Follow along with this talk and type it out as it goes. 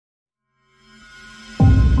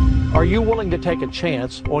Are you willing to take a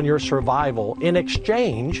chance on your survival in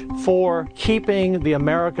exchange for keeping the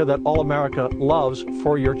America that all America loves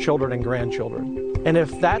for your children and grandchildren? And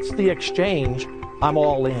if that's the exchange, I'm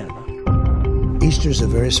all in. Easter's a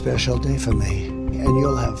very special day for me, and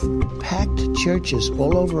you'll have packed churches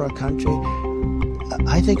all over our country.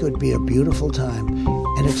 I think it would be a beautiful time,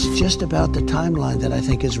 and it's just about the timeline that I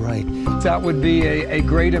think is right. That would be a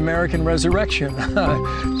great American resurrection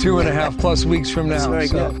 2.5+ weeks from now. That's very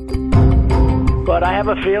good. But I have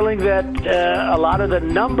a feeling that a lot of the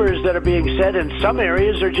numbers that are being said in some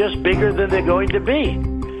areas are just bigger than they're going to be.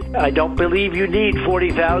 I don't believe you need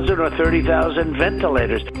 40,000 or 30,000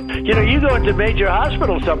 ventilators. You know, you go into major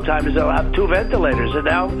hospitals sometimes, they'll have 2 ventilators, and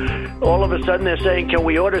now all of a sudden they're saying, can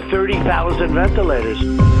we order 30,000 ventilators?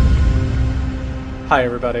 Hi,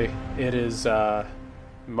 everybody. It is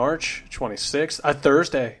March 26th, a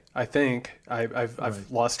Thursday, I think.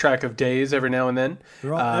 I've lost track of days every now and then.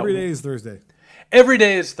 Every day is Thursday. Every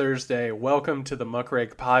day is Thursday. Welcome to the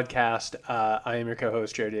Muckrake Podcast. I am your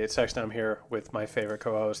co-host, Jared Yates Sexton. I'm here with my favorite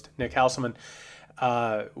co-host, Nick Hauselman.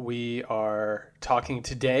 We are talking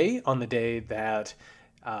today on the day that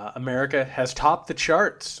America has topped the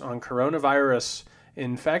charts on coronavirus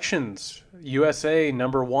infections. USA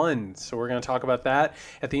 #1. So we're going to talk about that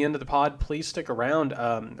at the end of the pod. Please stick around.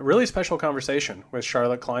 A really special conversation with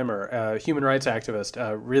Charlotte Clymer, a human rights activist.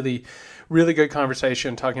 Really good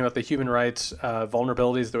conversation talking about the human rights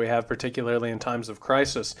vulnerabilities that we have, particularly in times of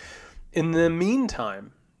crisis. In the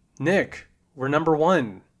meantime, Nick, we're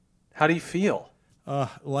 #1. How do you feel?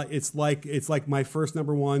 It's like my first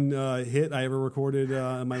 #1 hit I ever recorded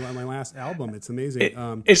on my last album. It's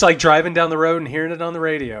amazing. It's like driving down the road and hearing it on the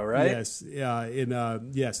radio, right? Yes, yeah,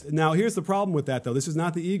 yes. Now here's the problem with that, though. This is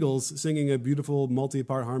not the Eagles singing a beautiful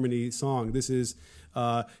multi-part harmony song. This is.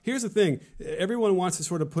 Here's the thing. Everyone wants to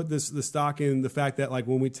sort of put the stock in the fact that, like,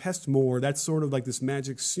 when we test more, that's sort of like this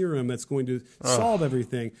magic serum that's going to solve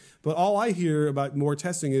everything. But all I hear about more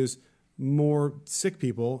testing is more sick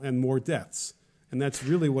people and more deaths. And that's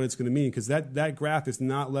really what it's going to mean, because that graph is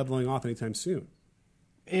not leveling off anytime soon.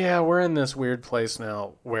 Yeah, we're in this weird place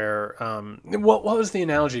now where, what was the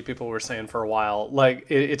analogy people were saying for a while? Like,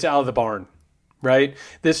 it's out of the barn, right?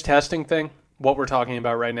 This testing thing, what we're talking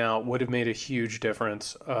about right now, would have made a huge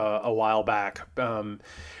difference a while back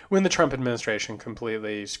when the Trump administration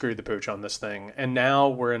completely screwed the pooch on this thing. And now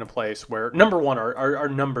we're in a place where, #1, our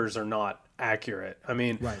numbers are not accurate. I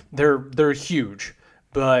mean, right. They're huge,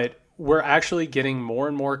 but we're actually getting more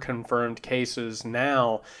and more confirmed cases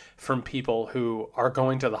now from people who are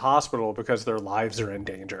going to the hospital because their lives are in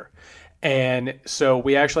danger. And so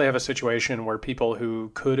we actually have a situation where people who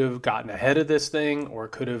could have gotten ahead of this thing or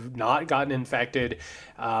could have not gotten infected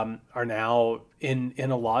are now in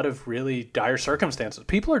a lot of really dire circumstances.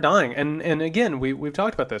 People are dying. And again, we've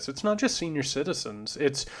talked about this. It's not just senior citizens.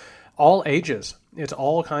 It's all ages. It's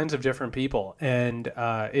all kinds of different people. And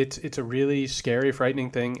it's a really scary,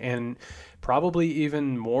 frightening thing. And probably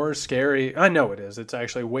even more scary. I know it is. It's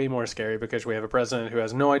actually way more scary because we have a president who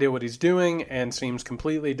has no idea what he's doing and seems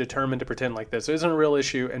completely determined to pretend like this isn't a real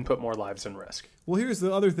issue and put more lives in risk. Well, here's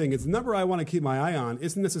the other thing. It's the number I want to keep my eye on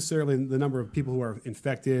isn't necessarily the number of people who are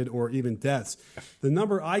infected or even deaths. The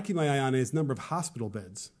number I keep my eye on is the number of hospital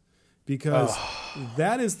beds. Because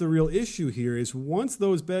that is the real issue here, is once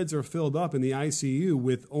those beds are filled up in the ICU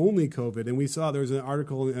with only COVID, and we saw there was an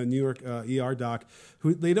article in a New York ER doc,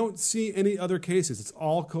 who they don't see any other cases. It's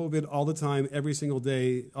all COVID all the time, every single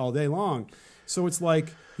day, all day long. So it's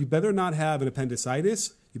like, you better not have an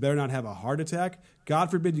appendicitis. You better not have a heart attack.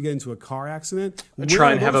 God forbid you get into a car accident.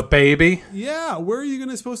 Try and have a baby. Yeah. Where are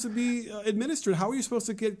you supposed to be administered? How are you supposed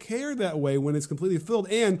to get care that way when it's completely filled?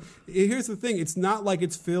 And here's the thing. It's not like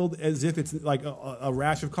it's filled as if it's like a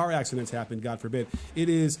rash of car accidents happened, God forbid. It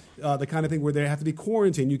is the kind of thing where they have to be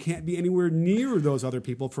quarantined. You can't be anywhere near those other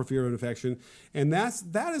people for fear of infection. And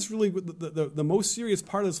that is really the most serious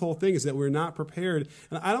part of this whole thing, is that we're not prepared.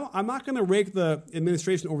 And I'm not going to rake the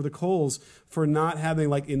administration over the coals for not having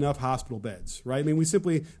like enough hospital beds, right? I mean,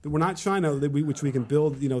 we're not China, which we can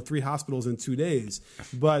build 3 hospitals in 2 days,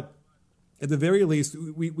 but at the very least,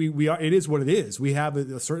 we are. It is what it is. We have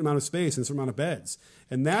a certain amount of space and a certain amount of beds,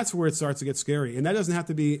 and that's where it starts to get scary. And that doesn't have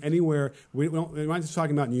to be anywhere. We're not just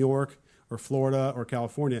talking about New York or Florida or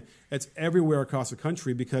California. It's everywhere across the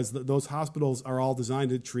country, because those hospitals are all designed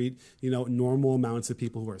to treat normal amounts of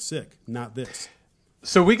people who are sick, not this.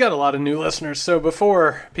 So we got a lot of new listeners. So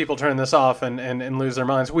before people turn this off and lose their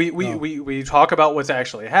minds, we talk about what's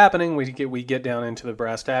actually happening. We get down into the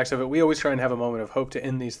brass tacks of it. We always try and have a moment of hope to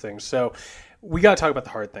end these things. So we got to talk about the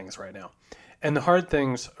hard things right now. And the hard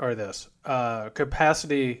things are this.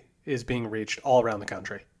 Capacity is being reached all around the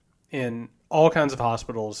country. in all kinds of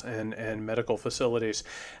hospitals and medical facilities.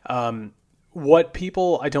 What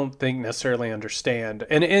people, I don't think, necessarily understand,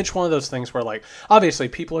 and it's one of those things where, like, obviously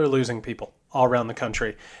people are losing people all around the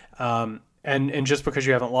country. And just because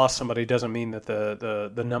you haven't lost somebody doesn't mean that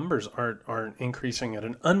the numbers aren't increasing at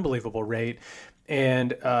an unbelievable rate.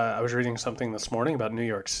 And I was reading something this morning about New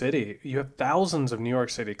York City. You have thousands of New York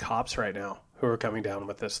City cops right now who are coming down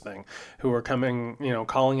with this thing, who are coming,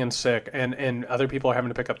 calling in sick, and other people are having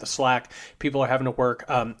to pick up the slack. People are having to work.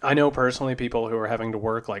 I know personally people who are having to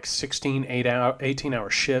work like 18-hour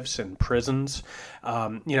shifts in prisons.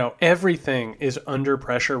 Everything is under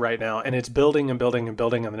pressure right now, and it's building and building and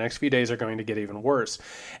building, and the next few days are going to get even worse.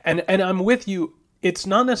 And I'm with you. It's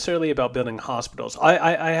not necessarily about building hospitals.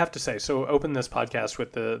 I have to say, so open this podcast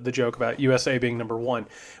with the joke about USA being number one.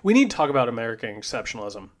 We need to talk about American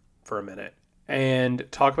exceptionalism for a minute and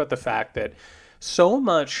talk about the fact that so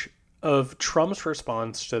much of Trump's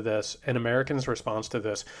response to this and Americans' response to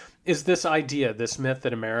this is this idea, this myth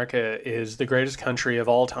that America is the greatest country of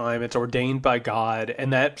all time. It's ordained by God,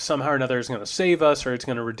 and that somehow or another is going to save us, or it's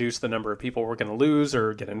going to reduce the number of people we're going to lose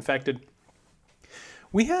or get infected.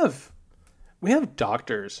 We have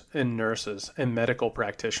doctors and nurses and medical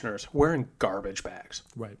practitioners wearing garbage bags.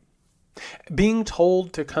 Right. Being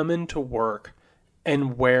told to come into work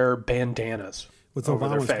and wear bandanas over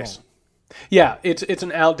their Obama's face. fault. Yeah, it's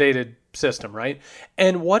an outdated system, right?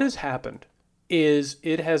 And what has happened is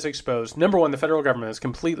it has exposed, number one, the federal government has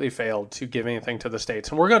completely failed to give anything to the states.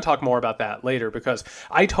 And we're going to talk more about that later, because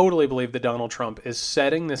I totally believe that Donald Trump is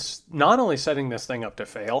not only setting this thing up to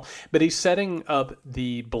fail, but he's setting up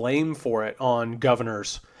the blame for it on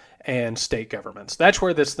governors and state governments. That's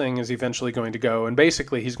where this thing is eventually going to go. And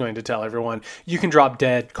basically he's going to tell everyone, you can drop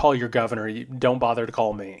dead, call your governor, you don't bother to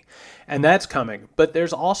call me. And that's coming. But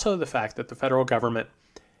there's also the fact that the federal government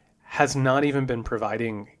has not even been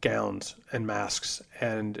providing gowns and masks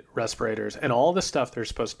and respirators and all the stuff they're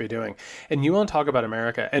supposed to be doing. And you want to talk about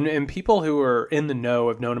America, and people who are in the know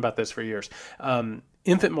have known about this for years.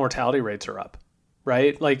 Infant mortality rates are up.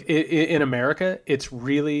 Right? Like in America, it's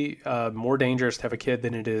really more dangerous to have a kid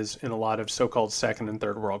than it is in a lot of so-called second and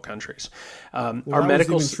third world countries. Our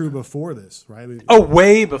medical was even true before this, right?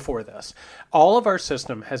 Way before this. All of our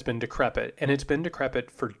system has been decrepit, and it's been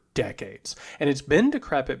decrepit for decades. And it's been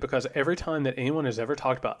decrepit because every time that anyone has ever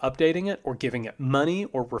talked about updating it or giving it money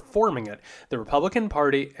or reforming it, the Republican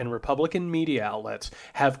Party and Republican media outlets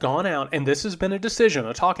have gone out, and this has been a decision,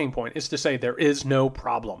 a talking point, is to say there is no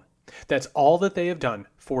problem. That's all that they have done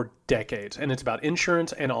for decades. And it's about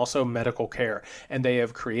insurance and also medical care. And they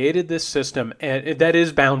have created this system that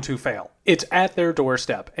is bound to fail. It's at their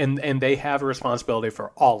doorstep, and they have a responsibility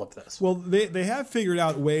for all of this. Well, they have figured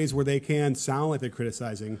out ways where they can sound like they're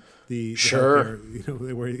criticizing the Sure.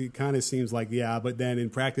 healthcare, where it kind of seems like, yeah, but then in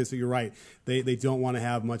practice, you're right. They don't want to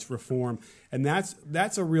have much reform. And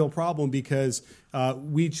that's a real problem, because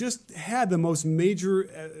we just had the most major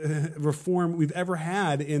reform we've ever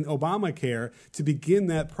had in Obamacare to begin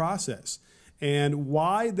that process. And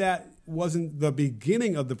why that wasn't the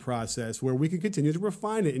beginning of the process where we could continue to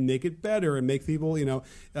refine it and make it better and make people,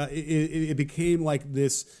 it became like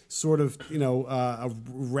this sort of, a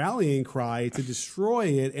rallying cry to destroy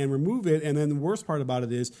it and remove it. And then the worst part about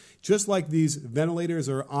it is, just like these ventilators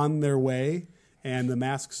are on their way and the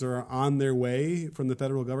masks are on their way from the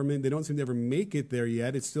federal government, they don't seem to ever make it there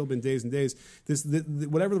yet. It's still been days and days.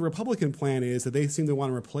 Whatever the Republican plan is that they seem to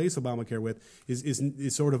want to replace Obamacare with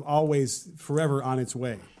is sort of always forever on its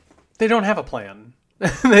way. They don't have a plan.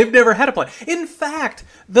 They've never had a plan. In fact,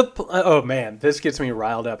 oh man, this gets me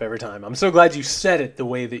riled up every time. I'm so glad you said it the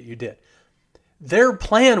way that you did. Their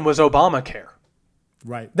plan was Obamacare.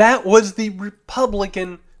 Right. That was the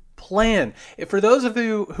Republican plan. For those of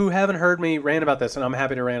you who haven't heard me rant about this, and I'm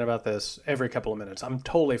happy to rant about this every couple of minutes, I'm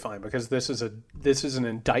totally fine, because this is an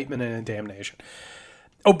indictment and a damnation.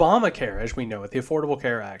 Obamacare, as we know it, the Affordable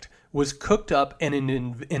Care Act, was cooked up and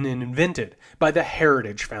invented by the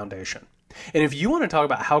Heritage Foundation. And if you want to talk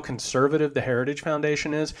about how conservative the Heritage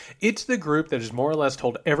Foundation is, it's the group that has more or less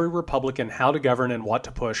told every Republican how to govern and what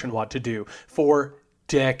to push and what to do for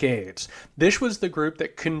decades. This was the group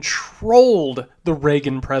that controlled the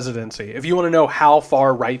Reagan presidency, if you want to know how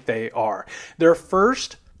far right they are. Their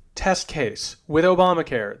first test case with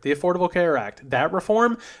Obamacare, the Affordable Care Act, that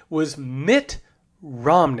reform was Mitt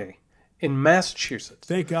Romney in Massachusetts.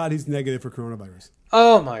 Thank God he's negative for coronavirus.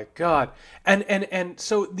 Oh my God. And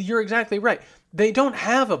so you're exactly right. They don't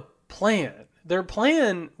have a plan. Their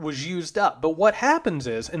plan was used up. But what happens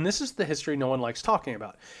is, and this is the history no one likes talking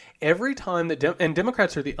about, every time that and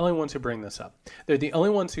Democrats are the only ones who bring this up. They're the only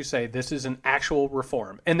ones who say this is an actual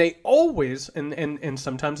reform, and they always and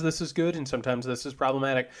sometimes this is good and sometimes this is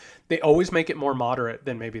problematic. They always make it more moderate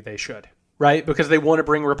than maybe they should. Right? Because they want to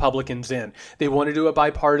bring Republicans in. They want to do a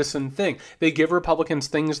bipartisan thing. They give Republicans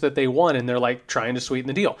things that they want, and they're like trying to sweeten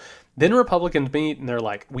the deal. Then Republicans meet, and they're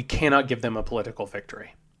like, we cannot give them a political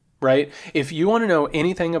victory. Right? If you want to know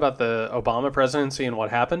anything about the Obama presidency and what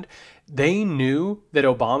happened, they knew that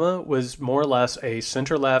Obama was more or less a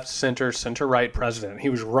center-left, center-right president. He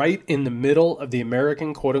was right in the middle of the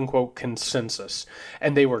American quote-unquote consensus,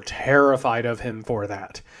 and they were terrified of him for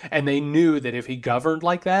that. And they knew that if he governed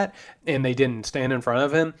like that, and they didn't stand in front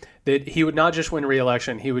of him, that he would not just win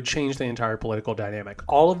re-election, he would change the entire political dynamic.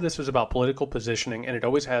 All of this was about political positioning, and it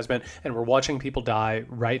always has been, and we're watching people die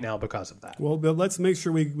right now because of that. Well, but let's make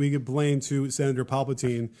sure we give blame to Senator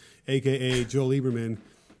Palpatine, a.k.a. Joe Lieberman,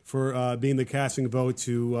 for being the casting vote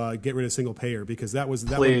to get rid of single payer, because that would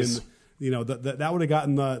have been, that would have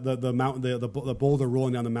gotten the mountain, the boulder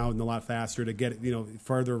rolling down the mountain a lot faster to get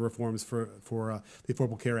further reforms for the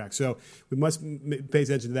Affordable Care Act. So we must pay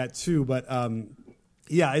attention to that too. But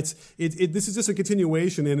yeah, this is just a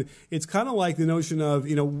continuation, and it's kind of like the notion of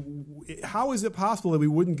how is it possible that we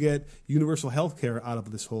wouldn't get universal health care out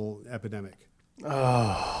of this whole epidemic?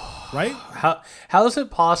 Oh, right? How is it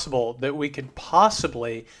possible that we could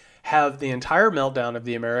possibly have the entire meltdown of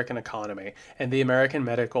the American economy and the American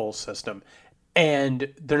medical system,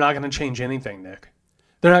 and they're not going to change anything, Nick?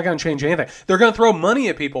 They're not going to change anything. They're going to throw money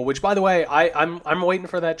at people, which, by the way, I'm waiting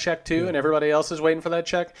for that check too, and everybody else is waiting for that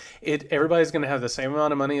check. Everybody's going to have the same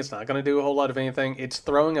amount of money. It's not going to do a whole lot of anything. It's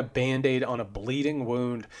throwing a Band-Aid on a bleeding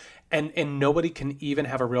wound. And nobody can even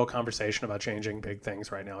have a real conversation about changing big things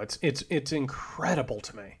right now. It's incredible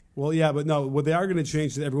to me. Well, yeah, but no, what they are going to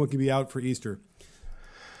change is that everyone can be out for Easter.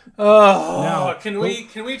 Oh, now, can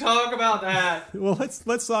we talk about that? Well,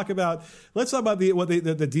 let's talk about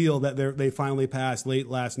the deal that they finally passed late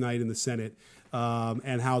last night in the Senate.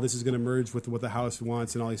 And how this is going to merge with what the House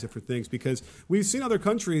wants and all these different things. Because we've seen other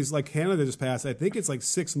countries like Canada just passed, I think it's like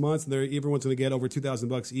 6 months, and everyone's going to get over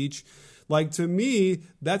 $2,000 each. Like, to me,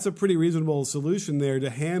 that's a pretty reasonable solution there to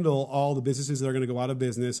handle all the businesses that are going to go out of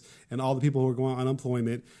business and all the people who are going on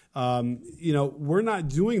unemployment. We're not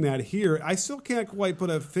doing that here. I still can't quite put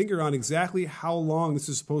a finger on exactly how long this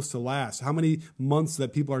is supposed to last, how many months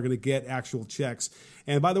that people are going to get actual checks.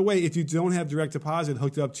 And by the way, if you don't have direct deposit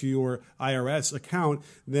hooked up to your IRS account,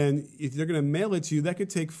 then if they're going to mail it to you, that could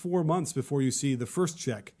take 4 months before you see the first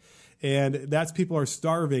check. And that's people are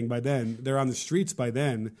starving by then. They're on the streets by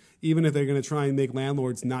then, even if they're going to try and make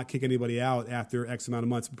landlords not kick anybody out after X amount of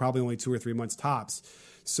months, probably only 2 or 3 months tops.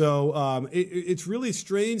 So it's really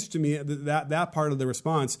strange to me that part of the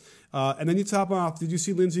response. And then you top off, did you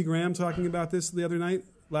see Lindsey Graham talking about this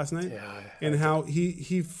last night? Yeah. And how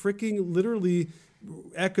he freaking literally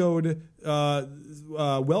echoed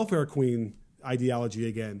welfare queen ideology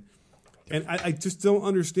again. And I just don't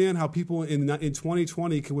understand how people in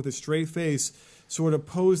 2020 can, with a straight face, sort of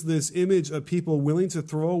pose this image of people willing to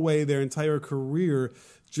throw away their entire career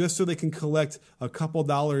just so they can collect a couple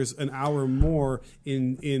dollars an hour more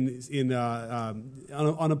in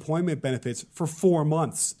unemployment benefits for 4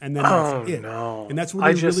 months, and then that's it. No. And that's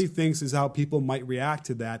what he really thinks is how people might react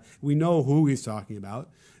to that. We know who he's talking about,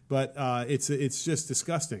 but it's just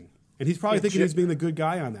disgusting. And he's probably thinking he's being the good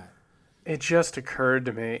guy on that. It just occurred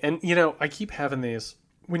to me. And, I keep having these.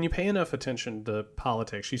 When you pay enough attention to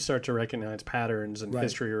politics, you start to recognize patterns and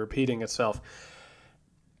history repeating itself.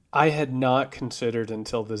 I had not considered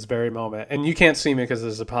until this very moment, and you can't see me because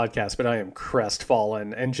this is a podcast, but I am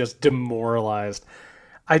crestfallen and just demoralized.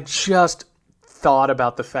 I just thought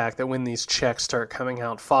about the fact that when these checks start coming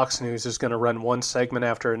out, Fox News is going to run one segment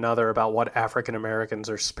after another about what African Americans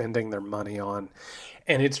are spending their money on.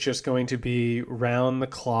 And it's just going to be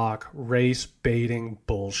round-the-clock, race-baiting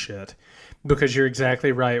bullshit. Because you're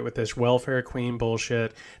exactly right with this welfare queen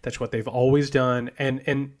bullshit. That's what they've always done. And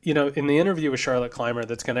in the interview with Charlotte Clymer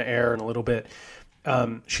that's going to air in a little bit,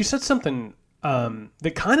 she said something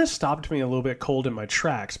that kind of stopped me a little bit cold in my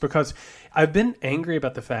tracks. Because I've been angry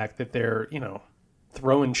about the fact that they're,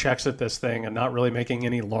 throwing checks at this thing and not really making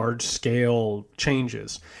any large-scale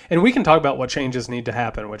changes. And we can talk about what changes need to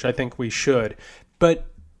happen, which I think we should. But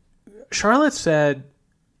Charlotte said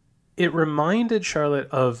it reminded Charlotte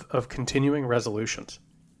of continuing resolutions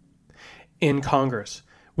in Congress,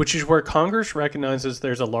 which is where Congress recognizes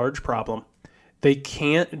there's a large problem. They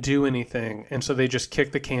can't do anything, and so they just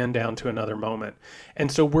kick the can down to another moment. And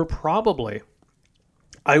so we're probably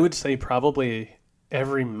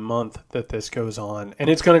every month that this goes on, and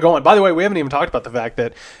it's going to go on. By the way, we haven't even talked about the fact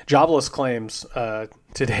that jobless claims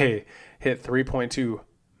today hit 3.2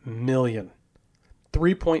 million.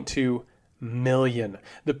 3.2 million.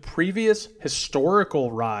 The previous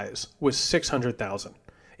historical rise was 600,000.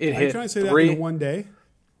 It Are you hit trying to say that in one day?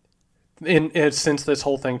 Since this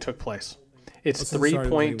whole thing took place. It's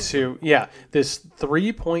 3.2. Yeah, this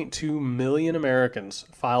 3.2 million Americans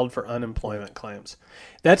filed for unemployment claims.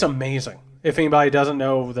 That's amazing. If anybody doesn't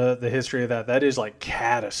know the history of that, that is like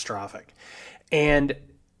catastrophic. And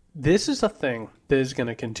this is a thing that is going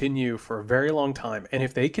to continue for a very long time. And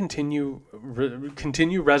if they continue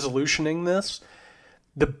resolutioning this,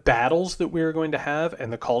 the battles that we're going to have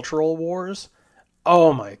and the cultural wars,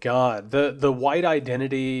 oh my God, the white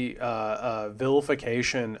identity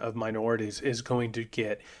vilification of minorities is going to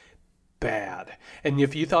get bad. And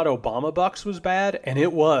if you thought Obama Bucks was bad, and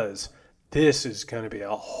it was, this is going to be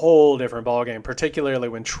a whole different ballgame, particularly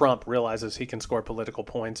when Trump realizes he can score political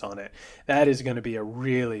points on it. That is going to be a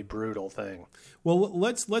really brutal thing. Well,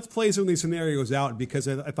 let's play some of these scenarios out, because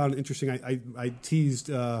I found it interesting. I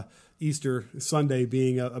teased Easter Sunday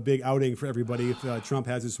being a big outing for everybody if Trump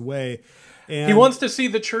has his way. And he wants to see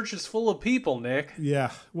the churches full of people, Nick.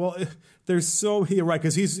 Yeah. Well, there's so you're right,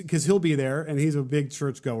 because he'll be there and he's a big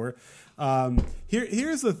churchgoer.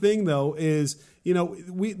 Here's the thing, though, is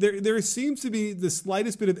there seems to be the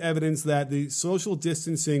slightest bit of evidence that the social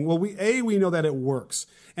distancing. Well, we know that it works,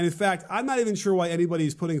 and in fact, I'm not even sure why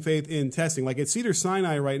anybody's putting faith in testing. Like at Cedar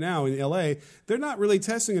Sinai right now in LA, they're not really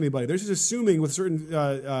testing anybody. They're just assuming with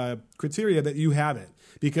certain criteria that you have it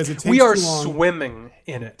because it takes we are too long. Swimming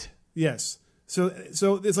in it. Yes. So it's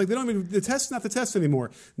like they don't even, the test's not the test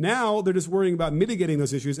anymore. Now they're just worrying about mitigating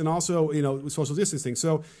those issues and also, social distancing.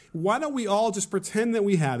 So why don't we all just pretend that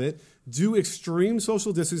we have it, do extreme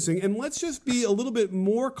social distancing, and let's just be a little bit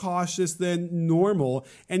more cautious than normal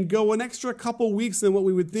and go an extra couple weeks than what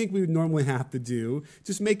we would think we would normally have to do.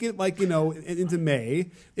 Just make it like, into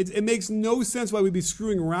May. It makes no sense why we'd be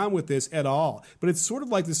screwing around with this at all. But it's sort of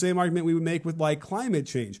like the same argument we would make with like climate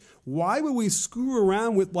change. Why would we screw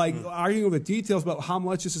around with arguing over the details about how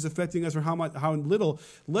much this is affecting us or how little?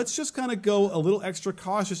 Let's just kind of go a little extra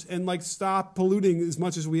cautious and stop polluting as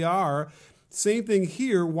much as we are. Same thing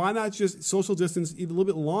here. Why not just social distance even a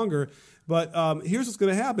little bit longer? But here's what's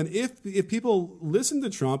going to happen. If people listen to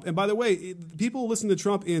Trump, and by the way, people listen to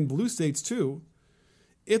Trump in blue states too.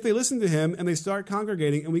 If they listen to him and they start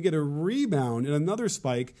congregating and we get a rebound and another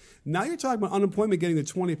spike, now you're talking about unemployment getting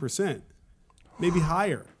to 20%, maybe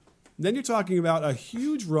higher. Then you're talking about a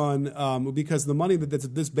huge run because the money that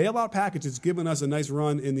this bailout package has given us a nice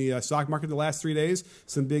run in the stock market the last 3 days,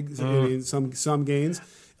 some big, some gains.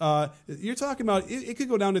 You're talking about it could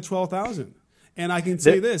go down to 12,000. And I can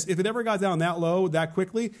say this, if it ever got down that low that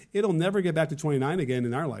quickly, it'll never get back to 29 again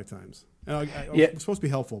in our lifetimes. I'm supposed to be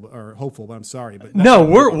hopeful, but I'm sorry. But no,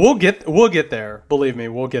 we'll get there. Believe me,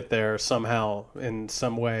 we'll get there somehow in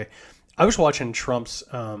some way. I was watching Trump's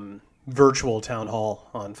virtual town hall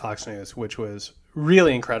on Fox News, which was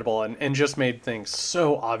really incredible and just made things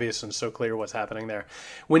so obvious and so clear what's happening there.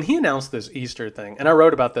 When he announced this Easter thing, and I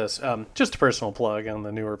wrote about this, just a personal plug on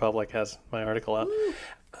the New Republic has my article out.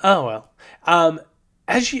 Oh, well.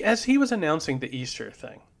 As he was announcing the Easter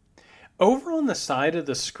thing, over on the side of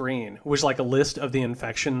the screen was like a list of the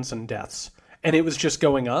infections and deaths, and it was just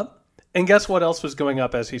going up. And guess what else was going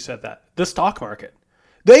up as he said that? The stock market.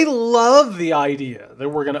 They love the idea that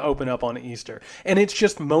we're going to open up on Easter. And it's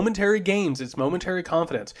just momentary gains. It's momentary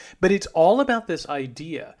confidence. But it's all about this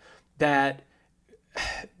idea that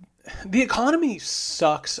the economy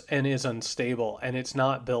sucks and is unstable and it's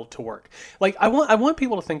not built to work. Like I want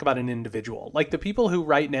people to think about an individual, like the people who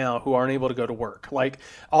right now who aren't able to go to work. Like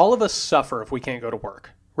all of us suffer if we can't go to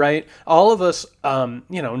work. Right? All of us,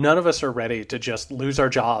 none of us are ready to just lose our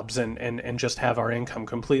jobs and just have our income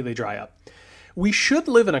completely dry up. We should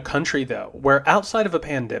live in a country, though, where outside of a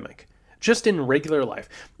pandemic, just in regular life,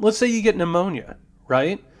 let's say you get pneumonia,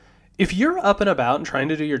 right? If you're up and about and trying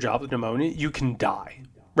to do your job with pneumonia, you can die,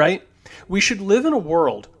 right? We should live in a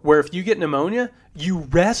world where if you get pneumonia, you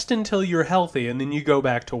rest until you're healthy and then you go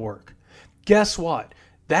back to work. Guess what?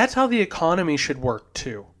 That's how the economy should work,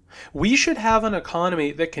 too. We should have an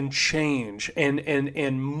economy that can change and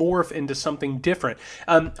morph into something different.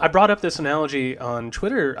 I brought up this analogy on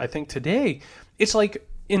Twitter, I think today. It's like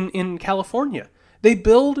in California. They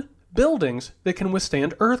build buildings that can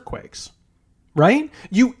withstand earthquakes. right?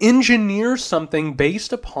 You engineer something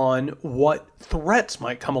based upon what threats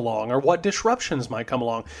might come along or what disruptions might come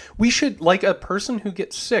along. We should, like a person who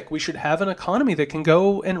gets sick, we should have an economy that can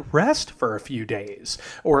go and rest for a few days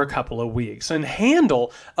or a couple of weeks and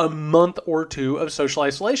handle a month or two of social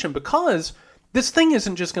isolation, because this thing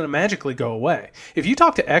isn't just going to magically go away. If you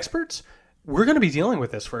talk to experts, we're going to be dealing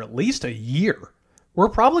with this for at least a year. We're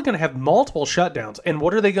probably going to have multiple shutdowns. And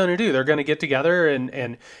what are they going to do? They're going to get together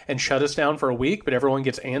and shut us down for a week, but everyone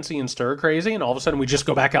gets antsy and stir crazy, and all of a sudden we just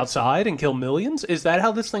go back outside and kill millions? Is that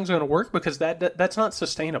how this thing's going to work? Because that's not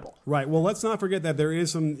sustainable. Right. Well, let's not forget that there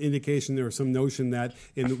is some indication or some notion that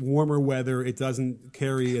in warmer weather it doesn't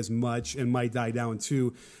carry as much and might die down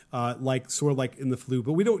too. Like in the flu,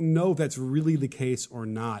 but we don't know if that's really the case or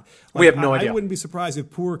not. We have no idea. I wouldn't be surprised if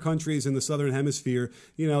poor countries in the southern hemisphere,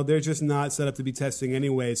 they're just not set up to be testing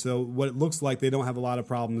anyway. So what it looks like, they don't have a lot of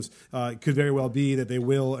problems. It could very well be that they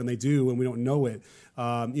will, and they do, and we don't know it.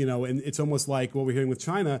 And it's almost like what we're hearing with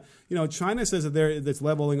China. China says that that's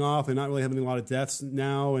leveling off and not really having a lot of deaths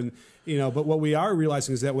now, and but what we are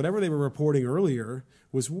realizing is that whatever they were reporting earlier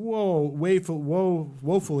was woefully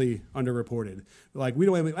underreported. Like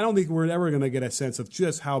I don't think we're ever going to get a sense of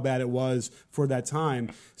just how bad it was for that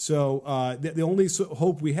time. So the only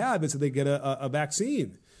hope we have is that they get a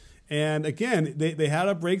vaccine. And again, they had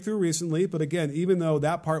a breakthrough recently, but again, even though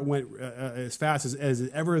that part went as fast as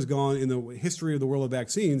it ever has gone in the history of the world of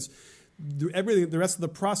vaccines, the rest of the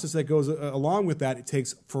process that goes along with that, it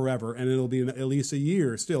takes forever, and it'll be at least a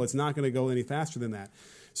year. Still, it's not going to go any faster than that.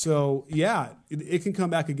 So, yeah, it can come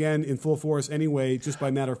back again in full force anyway, just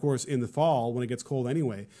by matter of course in the fall when it gets cold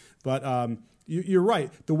anyway. But you're right.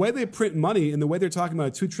 The way they print money and the way they're talking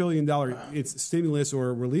about a $2 trillion stimulus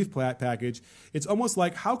or relief package, it's almost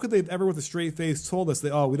like, how could they ever with a straight face told us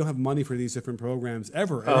that, we don't have money for these different programs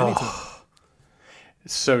ever at any time?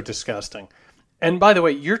 It's so disgusting. And by the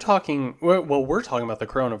way, we're talking about the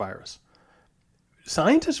coronavirus.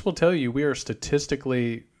 Scientists will tell you we are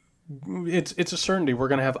statistically... It's a certainty we're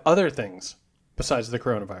going to have other things besides the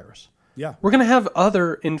coronavirus. Yeah. We're going to have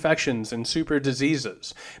other infections and super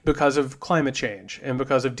diseases because of climate change and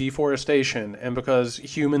because of deforestation and because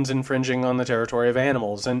humans infringing on the territory of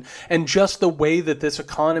animals and just the way that this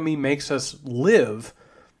economy makes us live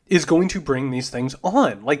is going to bring these things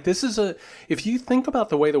on. Like if you think about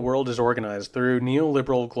the way the world is organized through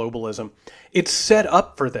neoliberal globalism, it's set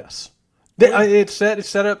up for this. It's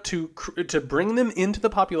set up to bring them into the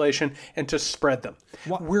population and to spread them.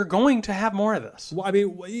 We're going to have more of this. Well, I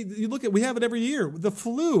mean, you look at, we have it every year. The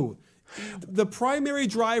flu. The primary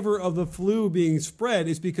driver of the flu being spread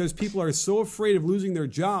is because people are so afraid of losing their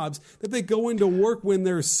jobs that they go into work when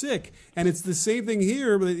they're sick. And it's the same thing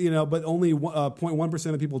here, but only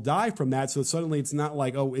 0.1% of people die from that. So suddenly it's not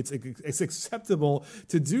like, it's acceptable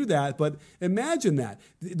to do that. But imagine that.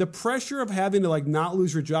 The pressure of having to not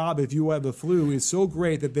lose your job if you have the flu is so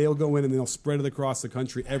great that they'll go in and they'll spread it across the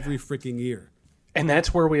country every freaking year. And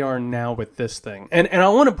that's where we are now with this thing. And I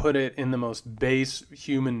want to put it in the most base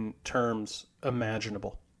human terms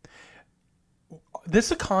imaginable.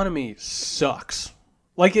 This economy sucks.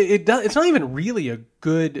 It's not even really a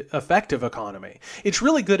good, effective economy. It's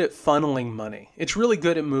really good at funneling money. It's really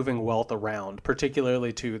good at moving wealth around,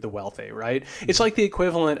 particularly to the wealthy, right? It's like the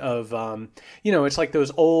equivalent of, it's like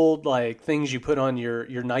those old things you put on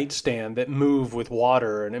your nightstand that move with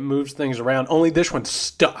water and it moves things around. Only this one's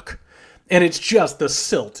stuck. And it's just the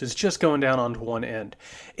silt is just going down onto one end.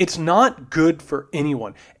 It's not good for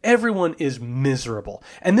anyone. Everyone is miserable.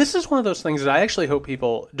 And this is one of those things that I actually hope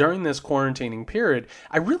people during this quarantining period,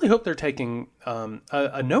 I really hope they're taking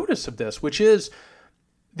a notice of this, which is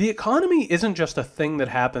the economy isn't just a thing that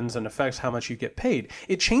happens and affects how much you get paid.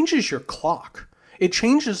 It changes your clock. It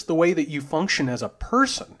changes the way that you function as a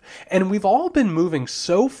person. And we've all been moving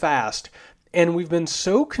so fast. And we've been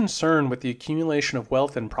so concerned with the accumulation of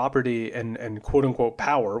wealth and property and quote-unquote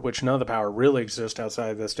power, which none of the power really exists outside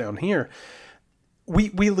of this down here, we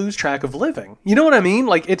lose track of living. You know what I mean?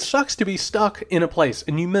 It sucks to be stuck in a place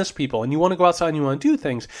and you miss people and you want to go outside and you want to do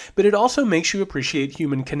things, but it also makes you appreciate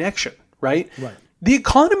human connection, right? Right. The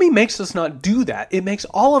economy makes us not do that. It makes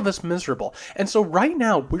all of us miserable. And so right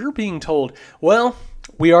now we're being told, well,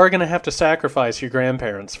 we are going to have to sacrifice your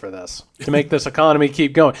grandparents for this to make this economy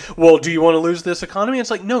keep going. Well, do you want to lose this economy?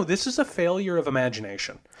 It's like, no, this is a failure of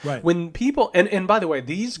imagination. Right. When people, and by the way,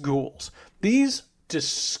 these ghouls, these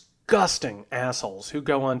disgusting assholes who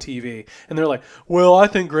go on TV and they're like, well, I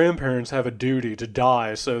think grandparents have a duty to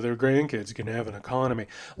die so their grandkids can have an economy.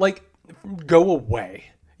 Go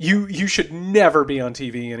away. You should never be on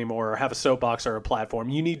TV anymore or have a soapbox or a platform.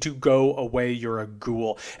 You need to go away. You're a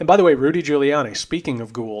ghoul. And by the way, Rudy Giuliani, speaking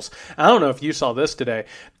of ghouls, I don't know if you saw this today.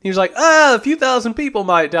 He was like, a few thousand people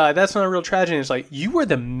might die. That's not a real tragedy. It's like, you were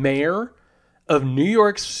the mayor of New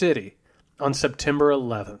York City on September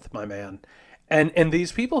 11th, my man. And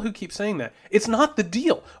these people who keep saying that, it's not the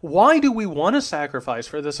deal. Why do we want to sacrifice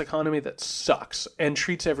for this economy that sucks and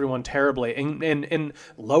treats everyone terribly and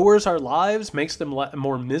lowers our lives, makes them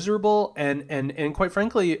more miserable, and quite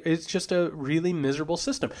frankly, it's just a really miserable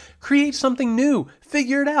system. Create something new.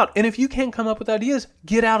 Figure it out. And if you can't come up with ideas,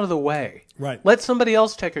 get out of the way. Right. Let somebody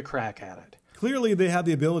else take a crack at it. Clearly, they have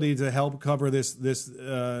the ability to help cover this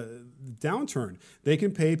downturn. They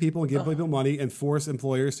can pay people and give people money and force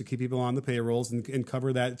employers to keep people on the payrolls and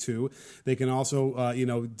cover that too. They can also,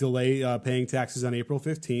 delay paying taxes on April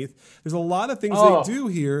 15th. There's a lot of things they do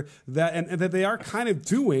here that and that they are kind of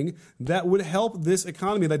doing that would help this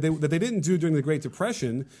economy that they didn't do during the Great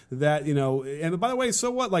Depression. That and by the way,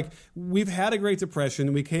 so what? Like, we've had a Great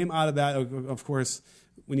Depression. We came out of that, of course.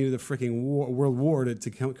 We needed a freaking world war to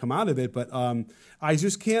come out of it. But I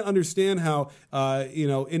just can't understand how,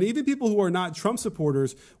 and even people who are not Trump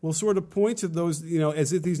supporters will sort of point to those,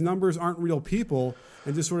 as if these numbers aren't real people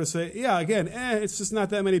and just sort of say, yeah, again, it's just not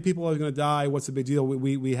that many people are going to die. What's the big deal?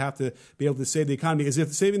 We have to be able to save the economy, as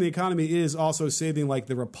if saving the economy is also saving like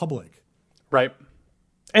the republic. Right.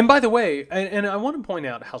 And by the way, and I want to point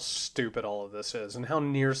out how stupid all of this is and how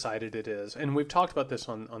nearsighted it is. And we've talked about this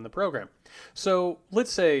on the program. So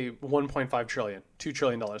let's say $1.5 trillion, $2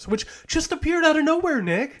 trillion, which just appeared out of nowhere,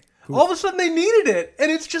 Nick. Cool. All of a sudden they needed it, and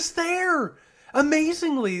it's just there.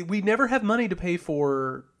 Amazingly, we never have money to pay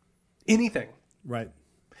for anything. Right.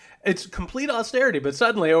 It's complete austerity, but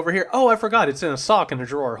suddenly over here, I forgot, it's in a sock in a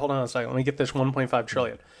drawer. Hold on a second, let me get this $1.5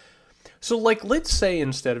 trillion. So, let's say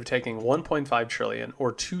instead of taking $1.5 trillion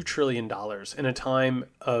or $2 trillion in a time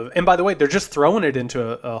of, and by the way, they're just throwing it into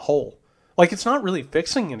a hole. Like, it's not really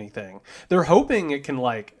fixing anything. They're hoping it can,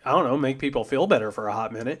 make people feel better for a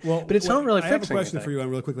hot minute, but it's not really fixing anything. I have a question for you,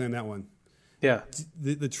 really quickly on that one. Yeah.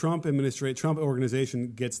 The Trump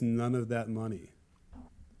organization gets none of that money.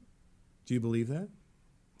 Do you believe that?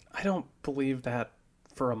 I don't believe that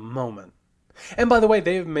for a moment. And by the way,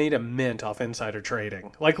 they've made a mint off insider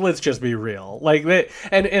trading. Let's just be real.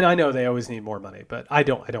 And I know they always need more money, but I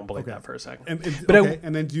don't believe that for a second.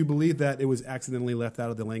 And then do you believe that it was accidentally left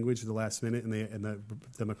out of the language at the last minute, and the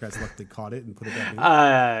Democrats luckily caught it and put it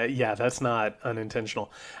back in? Yeah, that's not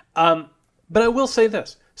unintentional. But I will say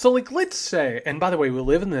this. So, let's say, and by the way, we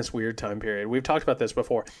live in this weird time period. We've talked about this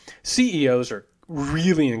before. CEOs are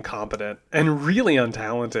really incompetent and really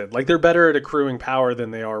untalented. They're better at accruing power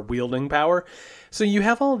than they are wielding power. So you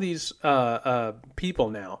have all these people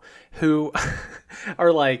now who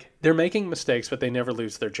are they're making mistakes, but they never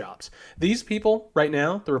lose their jobs. These people right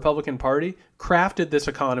now, the Republican Party, crafted this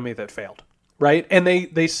economy that failed. Right? And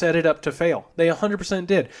they set it up to fail. They 100%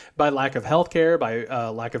 did, by lack of healthcare, by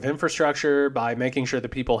lack of infrastructure, by making sure that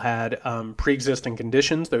people had pre-existing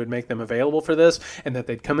conditions that would make them available for this, and that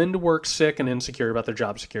they'd come into work sick and insecure about their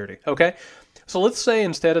job security. Okay? So let's say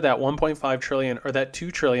instead of that $1.5 trillion or that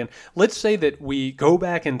 $2 trillion, let's say that we go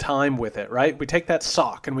back in time with it, right? We take that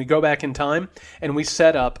sock and we go back in time and we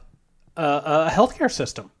set up a healthcare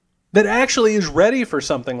system that actually is ready for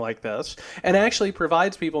something like this and actually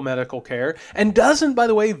provides people medical care and doesn't, by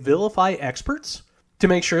the way, vilify experts to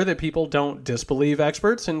make sure that people don't disbelieve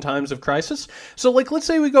experts in times of crisis. So, let's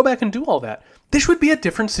say we go back and do all that. This would be a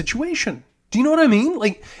different situation. Do you know what I mean?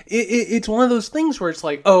 It's one of those things where it's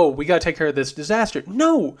we got to take care of this disaster.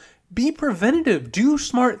 No, be preventative, do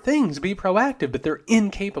smart things, be proactive, but they're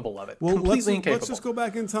incapable of it. Completely incapable. Let's just go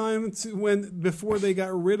back in time to before they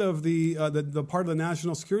got rid of the part of the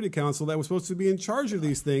National Security Council that was supposed to be in charge of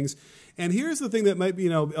these things. And here's the thing that might be,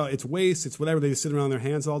 it's waste, it's whatever, they just sit around their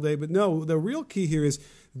hands all day. But no, the real key here is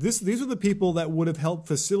these are the people that would have helped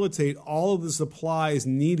facilitate all of the supplies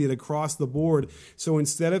needed across the board. So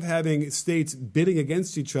instead of having states bidding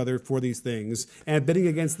against each other for these things and bidding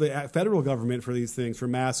against the federal government for these things, for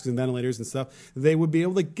masks and ventilators and stuff, they would be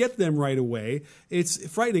able to get them right away. It's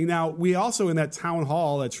frightening. Now, we also, in that town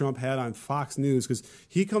hall that Trump had on Fox News, because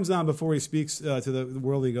he comes on before he speaks to the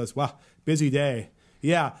world and he goes, wow, busy day.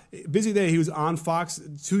 Yeah, busy day. He was on Fox,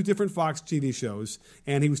 2 different Fox TV shows,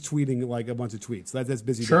 and he was tweeting a bunch of tweets. That's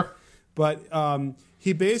busy day. But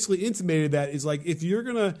he basically intimated that is if you're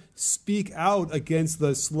going to speak out against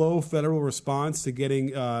the slow federal response to getting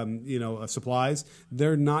supplies,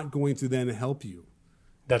 they're not going to then help you.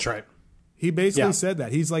 That's right. He basically said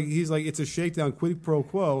that he's like it's a shakedown, quid pro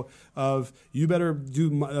quo of you better do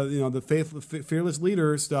the fearless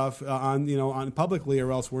leader stuff on publicly,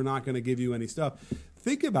 or else we're not going to give you any stuff.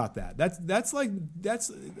 Think about that. That's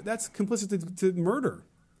complicit to murder.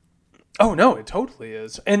 Oh no, it totally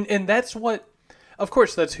is, and that's what. Of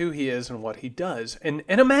course, that's who he is and what he does. And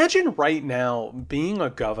imagine right now being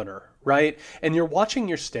a governor, right? And you're watching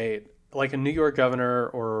your state, like a New York governor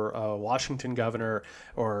or a Washington governor,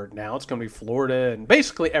 or now it's going to be Florida, and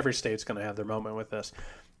basically every state's going to have their moment with this.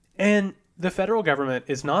 And the federal government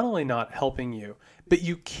is not only not helping you, but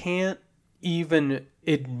you can't even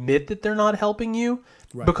admit that they're not helping you,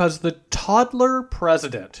 right, because the toddler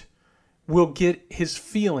president will get his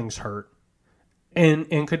feelings hurt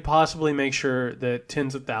and could possibly make sure that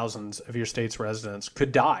tens of thousands of your state's residents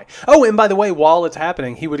could die. Oh, and by the way, while it's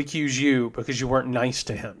happening, he would accuse you because you weren't nice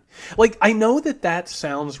to him. Like, I know that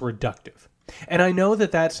sounds reductive. And I know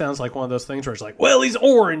that sounds like one of those things where it's like, well, he's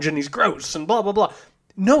orange and he's gross and blah, blah, blah.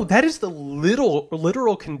 No, that is the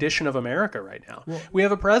literal condition of America right now. Well, we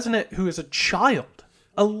have a president who is a child.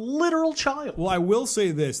 A literal child. Well, I will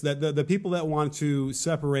say this, that the people that want to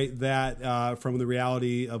separate that from the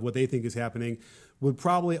reality of what they think is happening would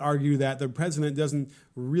probably argue that the president doesn't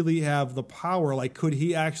really have the power. Like, could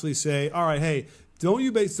he actually say, all right, hey,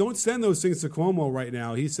 don't send those things to Cuomo right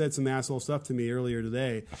now. He said some asshole stuff to me earlier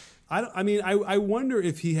today. I wonder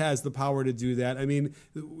if he has the power to do that. I mean,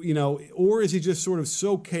 or is he just sort of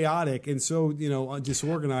so chaotic and so,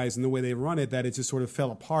 disorganized in the way they run it that it just sort of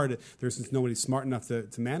fell apart? There's just nobody smart enough to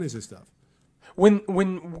manage this stuff.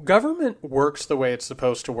 When government works the way it's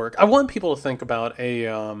supposed to work, I want people to think about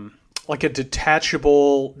a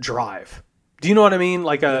detachable drive. Do you know what I mean?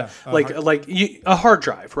 Like a hard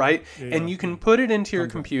drive, right? Yeah, and you can put it into your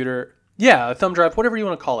computer. Yeah, a thumb drive, whatever you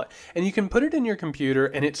want to call it. And you can put it in your computer,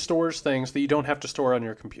 and it stores things that you don't have to store on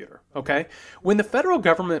your computer, okay? When the federal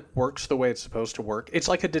government works the way it's supposed to work, it's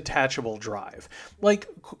like a detachable drive. Like,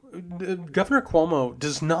 Governor Cuomo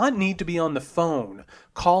does not need to be on the phone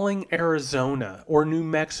calling Arizona or New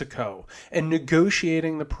Mexico and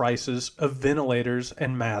negotiating the prices of ventilators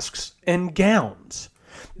and masks and gowns.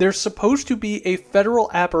 There's supposed to be a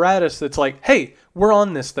federal apparatus that's like, hey, we're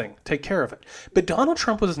on this thing. Take care of it. But Donald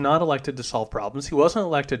Trump was not elected to solve problems. He wasn't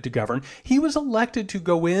elected to govern. He was elected to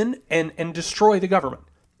go in and destroy the government.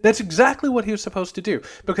 That's exactly what he was supposed to do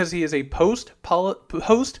because he is a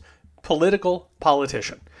post-political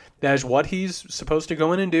politician. That is what he's supposed to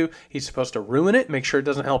go in and do. He's supposed to ruin it, make sure it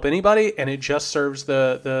doesn't help anybody, and it just serves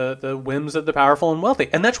the whims of the powerful and wealthy.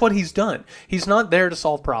 And that's what he's done. He's not there to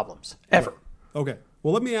solve problems, ever. Okay.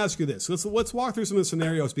 Well, let me ask you this. Let's walk through some of the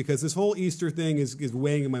scenarios because this whole Easter thing is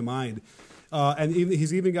weighing in my mind. And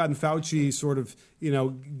he's even gotten Fauci sort of,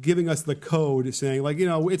 giving us the code saying like,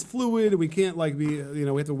 it's fluid and we can't we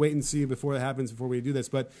have to wait and see before it happens before we do this.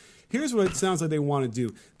 But here's what it sounds like they want to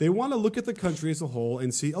do. They want to look at the country as a whole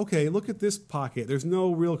and see, okay, look at this pocket. There's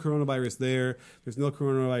no real coronavirus there. There's no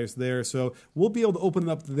coronavirus there. So we'll be able to open it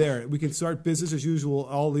up there. We can start business as usual,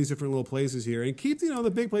 all these different little places here and keep,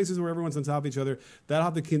 the big places where everyone's on top of each other. That'll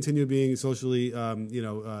have to continue being socially,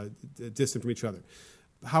 distant from each other.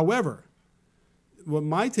 However, what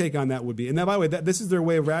my take on that would be, and now, by the way, this is their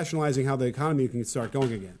way of rationalizing how the economy can start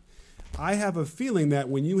going again. I have a feeling that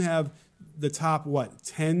when you have the top,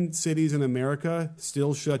 10 cities in America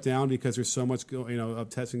still shut down because there's so much, of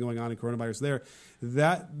testing going on in coronavirus there,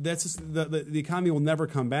 that's just, the economy will never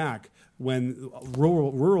come back when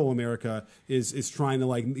rural America is trying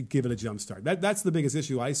to give it a jump start. That's the biggest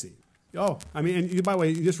issue I see. Oh, I mean, and by the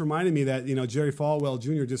way, you just reminded me that Jerry Falwell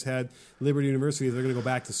Jr. just had Liberty University. They're going to go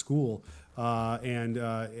back to school.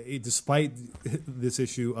 Despite this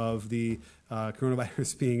issue of the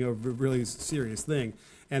coronavirus being a really serious thing.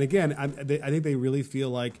 And again, I think they really feel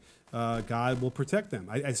like God will protect them.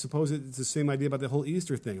 I suppose it's the same idea about the whole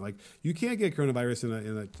Easter thing. Like, you can't get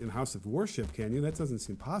coronavirus in a house of worship, can you? That doesn't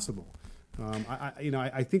seem possible.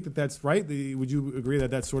 I think that's right. Would you agree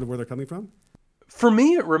that that's sort of where they're coming from? For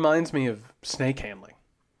me, it reminds me of snake handling.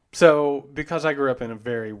 So, because I grew up in a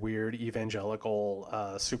very weird evangelical,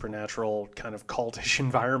 supernatural kind of cultish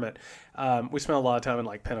environment, we spent a lot of time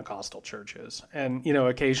in Pentecostal churches. And,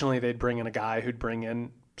 occasionally they'd bring in a guy who'd bring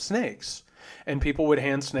in snakes. And people would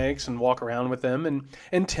hand snakes and walk around with them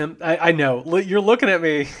and tempt. I know, you're looking at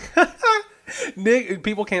me. Nick,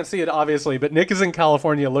 people can't see it obviously, but Nick is in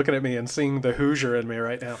California looking at me and seeing the Hoosier in me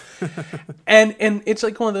right now. and it's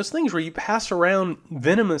like one of those things where you pass around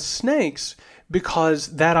venomous snakes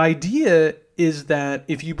because that idea is that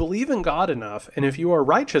if you believe in God enough and if you are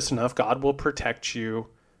righteous enough, God will protect you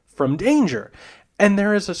from danger. And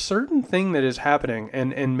there is a certain thing that is happening,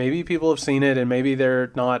 and maybe people have seen it, and maybe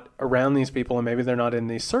they're not around these people, and maybe they're not in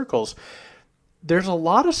these circles. There's a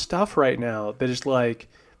lot of stuff right now that is like,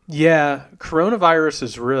 yeah, coronavirus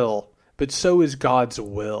is real, but so is God's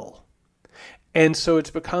will. And so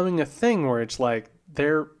it's becoming a thing where it's like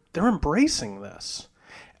they're embracing this.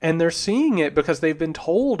 And they're seeing it because they've been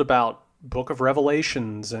told about Book of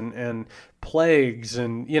Revelations and plagues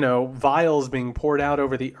and, vials being poured out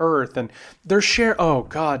over the earth. And they're oh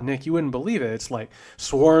God, Nick, you wouldn't believe it. It's like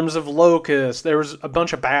swarms of locusts. There was a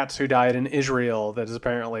bunch of bats who died in Israel that is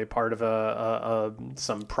apparently part of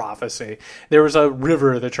some prophecy. There was a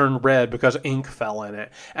river that turned red because ink fell in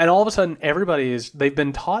it. And all of a sudden they've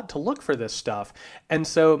been taught to look for this stuff. And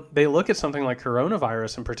so they look at something like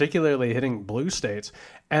coronavirus and particularly hitting blue states.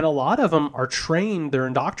 And a lot of them are trained, they're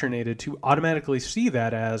indoctrinated to automatically see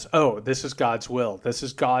that as, oh, this is God's will. This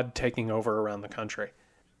is God taking over around the country.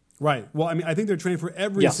 Right. Well, I mean, I think they're trained for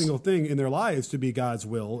every single thing in their lives to be God's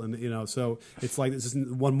will. And, so it's like this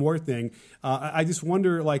isn't one more thing. I just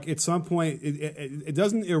wonder, like, at some point, it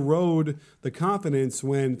doesn't erode the confidence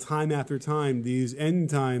when time after time, these end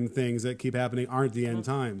time things that keep happening aren't the end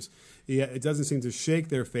times. Yeah, it doesn't seem to shake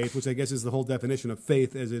their faith, which I guess is the whole definition of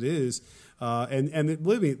faith as it is. And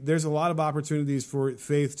believe me, there's a lot of opportunities for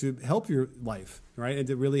faith to help your life, right? And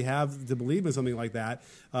to really to believe in something like that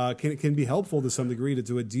can be helpful to some degree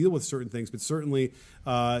to deal with certain things. But certainly,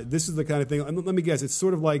 this is the kind of thing. And let me guess, it's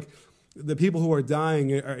sort of like the people who are dying.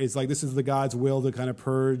 It's like this is the God's will to kind of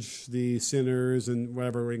purge the sinners and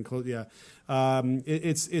whatever. It's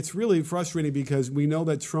really frustrating because we know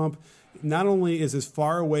that Trump not only is as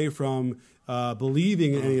far away from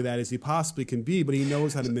believing in any of that as he possibly can be, but he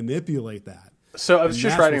knows how to manipulate that. So I was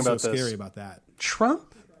just writing about this. That's what's scary about that.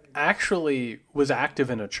 Trump actually was active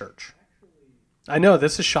in a church. I know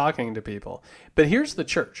this is shocking to people, but here's the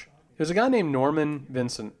church. There's a guy named Norman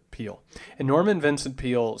Vincent Peale. And Norman Vincent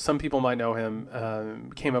Peale, some people might know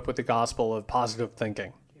him, came up with the gospel of positive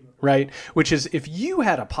thinking. Right? Which is if you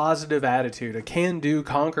had a positive attitude, a can-do,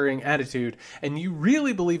 conquering attitude, and you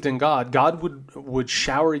really believed in God, God would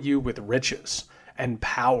shower you with riches and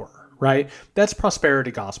power, right? That's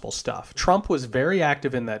prosperity gospel stuff. Trump was very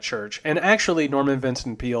active in that church, and actually Norman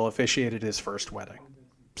Vincent Peale officiated his first wedding.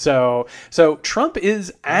 So Trump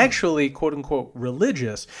is actually, quote-unquote,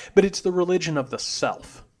 religious, but it's the religion of the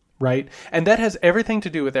self. Right? And that has everything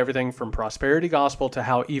to do with everything from prosperity gospel to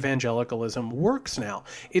how evangelicalism works now.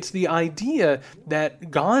 It's the idea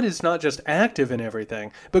that God is not just active in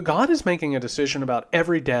everything, but God is making a decision about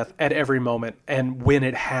every death at every moment and when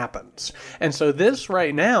it happens. And so this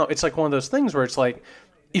right now, it's like one of those things where it's like,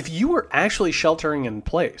 if you were actually sheltering in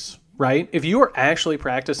place, right? If you are actually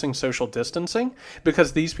practicing social distancing,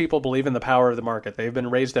 because these people believe in the power of the market, they've been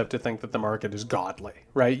raised up to think that the market is godly,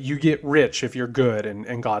 right? You get rich if you're good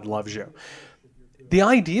and God loves you. The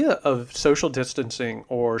idea of social distancing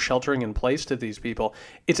or sheltering in place to these people,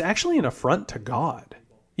 it's actually an affront to God.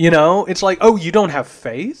 It's like, oh, you don't have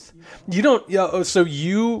faith? You don't, so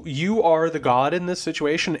you are the God in this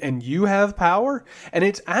situation and you have power? And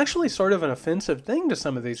it's actually sort of an offensive thing to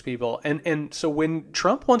some of these people. And so when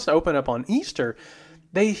Trump wants to open up on Easter,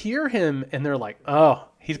 they hear him and they're like, oh,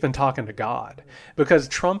 he's been talking to God, because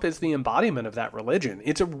Trump is the embodiment of that religion.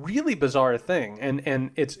 It's a really bizarre thing. And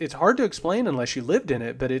it's hard to explain unless you lived in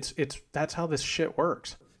it, but that's how this shit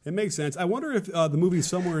works. It makes sense. I wonder if the movie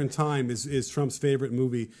Somewhere in Time is Trump's favorite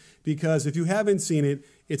movie, because if you haven't seen it,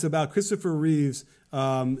 it's about Christopher Reeves,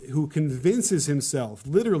 who convinces himself,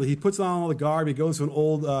 literally, he puts on all the garb, he goes to an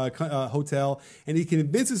old hotel, and he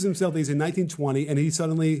convinces himself that he's in 1920, and he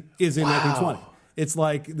suddenly is in 1920. It's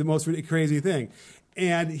like the most crazy thing.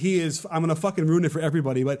 And I'm going to fucking ruin it for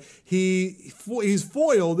everybody, but he's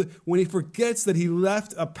foiled when he forgets that he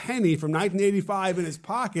left a penny from 1985 in his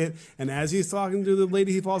pocket, and as he's talking to the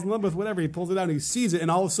lady he falls in love with, whatever, he pulls it out and he sees it, and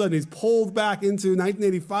all of a sudden he's pulled back into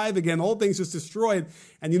 1985 again. The whole thing's just destroyed.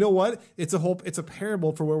 And you know what? It's a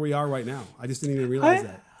parable for where we are right now. I just didn't even realize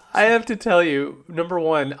that. I have to tell you, number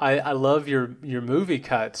one, I love your movie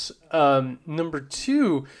cuts. Number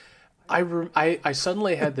two, I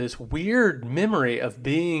suddenly had this weird memory of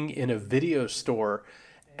being in a video store,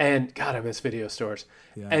 and God, I miss video stores,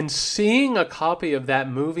 and seeing a copy of that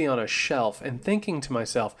movie on a shelf and thinking to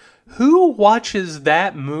myself, who watches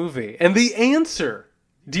that movie? And the answer,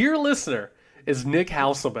 dear listener, is Nick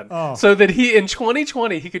Hasselman. Oh. So that in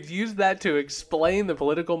 2020, he could use that to explain the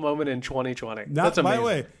political moment in 2020. That's amazing. By the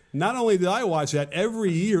way, not only did I watch that,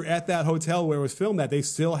 every year at that hotel where it was filmed, they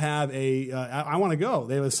still have I want to go.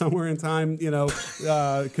 They have a Somewhere in Time,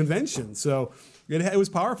 convention. So It was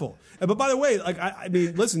powerful. But by the way, like I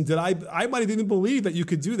mean, listen, I might have even believed that you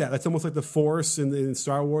could do that. That's almost like the Force in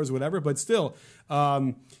Star Wars, or whatever. But still,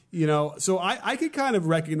 so I could kind of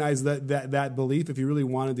recognize that belief if you really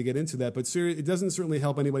wanted to get into that. But it doesn't certainly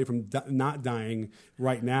help anybody from not dying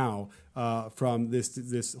right now from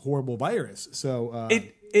this horrible virus. So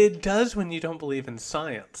it does when you don't believe in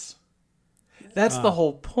science. That's the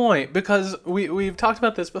whole point, because we've talked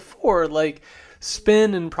about this before. Like,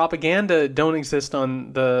 spin and propaganda don't exist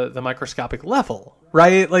on the microscopic level,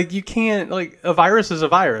 right? Like, you can't, like, a virus is a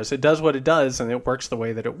virus. It does what it does, and it works the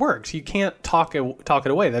way that it works. You can't talk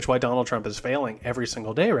it away. That's why Donald Trump is failing every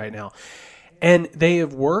single day right now. And they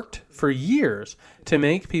have worked for years to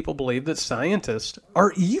make people believe that scientists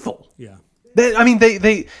are evil. Yeah.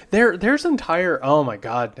 There's entire. Oh my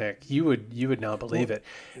God, Nick, you would not believe it.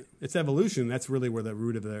 It's evolution. That's really where the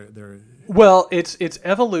root of their. Well, it's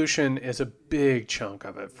evolution is a big chunk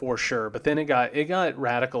of it for sure, but then it got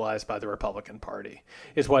radicalized by the Republican Party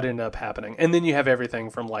is what ended up happening, and then you have everything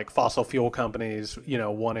from like fossil fuel companies,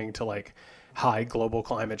 wanting to like hide global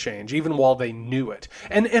climate change, even while they knew it,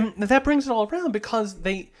 and that brings it all around because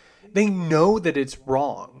they know that it's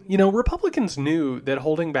wrong. Republicans knew that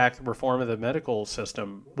holding back the reform of the medical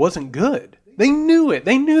system wasn't good. They knew it.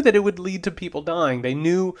 They knew that it would lead to people dying. They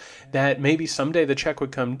knew that maybe someday the check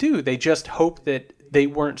would come due. They just hoped that they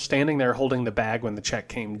weren't standing there holding the bag when the check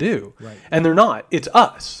came due. Right. And they're not. It's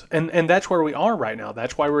us. And that's where we are right now.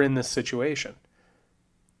 That's why we're in this situation.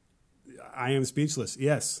 I am speechless.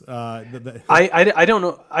 Yes. I don't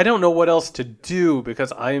know. I don't know what else to do,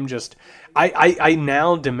 because I am just. I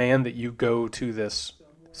now demand that you go to this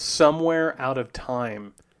somewhere out of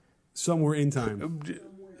time. Somewhere in time.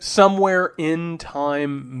 Somewhere in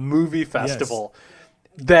time movie festival. Yes.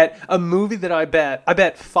 That a movie that I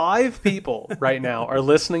bet 5 people right now are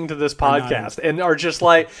listening to this podcast and are just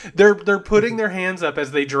like they're putting their hands up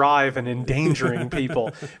as they drive and endangering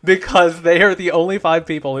people because they are the only 5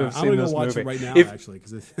 people who have seen this movie. I'm going to watch it right now, actually.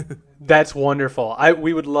 That's wonderful.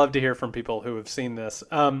 We would love to hear from people who have seen this.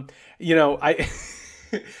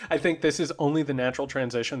 I think this is only the natural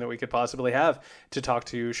transition that we could possibly have to talk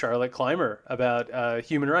to Charlotte Clymer about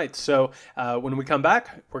human rights. So when we come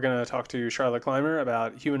back, we're going to talk to Charlotte Clymer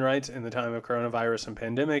about human rights in the time of coronavirus and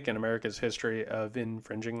pandemic and America's history of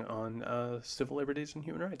infringing on civil liberties and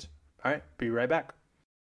human rights. All right, be right back.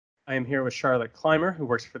 I am here with Charlotte Clymer, who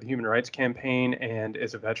works for the Human Rights Campaign and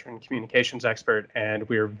is a veteran communications expert. And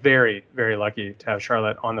we are very, very lucky to have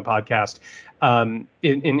Charlotte on the podcast.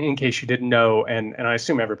 In case you didn't know, and I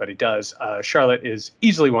assume everybody does, Charlotte is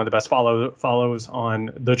easily one of the best follows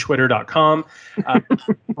on thetwitter.com.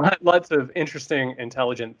 Lots of interesting,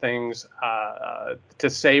 intelligent things to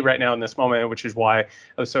say right now in this moment, which is why I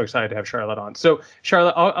was so excited to have Charlotte on. So,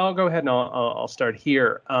 Charlotte, I'll go ahead and I'll start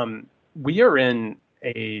here. We are in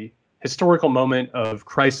a historical moment of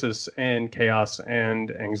crisis and chaos and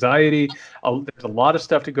anxiety. There's a lot of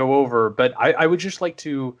stuff to go over, but I would just like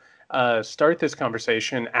to start this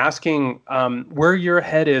conversation asking where your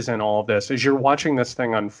head is in all of this as you're watching this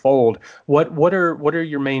thing unfold. What are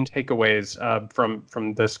your main takeaways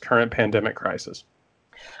from this current pandemic crisis?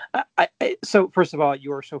 So first of all,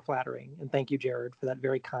 you are so flattering, and thank you, Jared, for that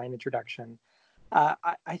very kind introduction.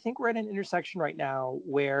 I think we're at an intersection right now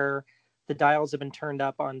where the dials have been turned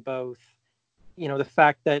up on both, the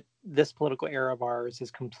fact that this political era of ours is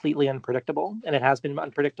completely unpredictable, and it has been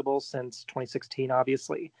unpredictable since 2016,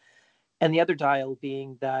 obviously. And the other dial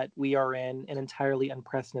being that we are in an entirely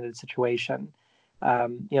unprecedented situation.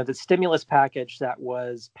 The stimulus package that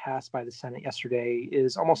was passed by the Senate yesterday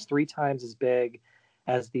is almost 3 times as big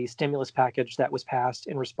as the stimulus package that was passed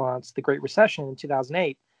in response to the Great Recession in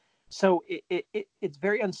 2008. So it's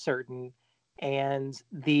very uncertain. And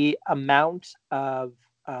the amount of,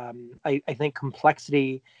 I think,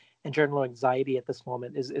 complexity and general anxiety at this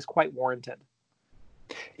moment is quite warranted.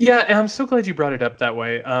 Yeah, and I'm so glad you brought it up that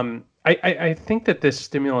way. I think that this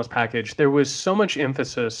stimulus package, there was so much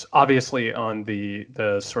emphasis, obviously, on the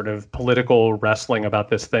sort of political wrestling about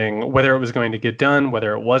this thing, whether it was going to get done,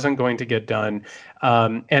 whether it wasn't going to get done,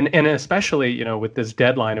 and especially, with this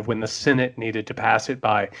deadline of when the Senate needed to pass it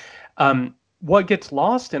by. What gets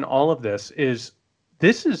lost in all of this is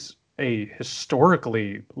a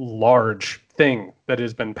historically large thing that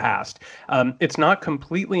has been passed. It's not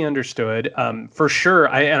completely understood. For sure,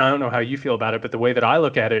 I don't know how you feel about it, but the way that I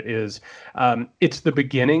look at it is it's the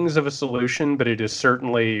beginnings of a solution, but it is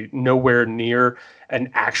certainly nowhere near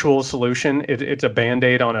an actual solution. It's a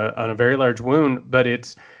Band-Aid on a very large wound, but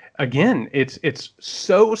it's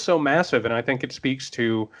so massive, and I think it speaks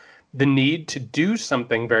to the need to do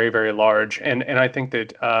something very, very large. And I think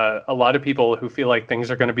that a lot of people who feel like things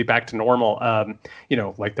are going to be back to normal,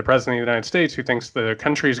 like the president of the United States, who thinks the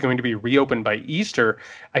country is going to be reopened by Easter,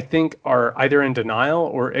 I think are either in denial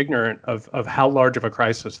or ignorant of how large of a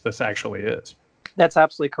crisis this actually is. That's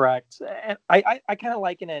absolutely correct. And I kind of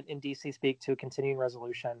liken it in DC speak to a continuing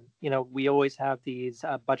resolution. We always have these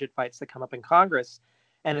budget fights that come up in Congress.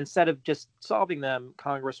 And instead of just solving them,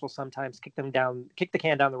 Congress will sometimes kick the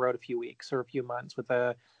can down the road a few weeks or a few months with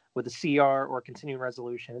a CR or a continuing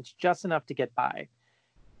resolution. It's just enough to get by.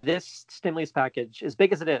 This stimulus package, as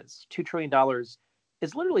big as it is, $2 trillion,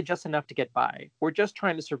 is literally just enough to get by. We're just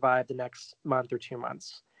trying to survive the next month or 2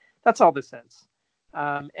 months. That's all this is.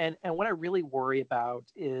 And what I really worry about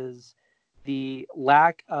is the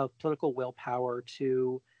lack of political willpower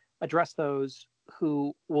to address those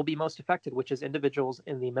who will be most affected, which is individuals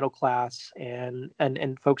in the middle class and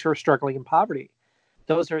folks who are struggling in poverty.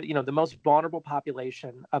 Those are, the most vulnerable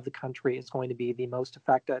population of the country is going to be the most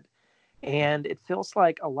affected. And it feels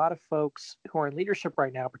like a lot of folks who are in leadership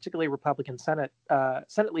right now, particularly Republican Senate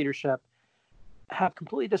leadership, have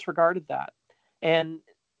completely disregarded that. And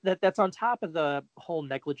that's on top of the whole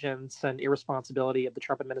negligence and irresponsibility of the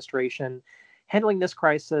Trump administration handling this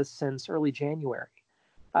crisis since early January.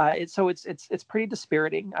 It's pretty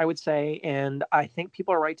dispiriting, I would say, and I think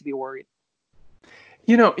people are right to be worried.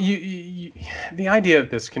 The idea of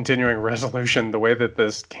this continuing resolution, the way that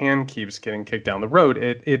this can keeps getting kicked down the road,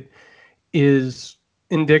 it is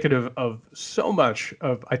indicative of so much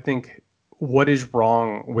of, I think, what is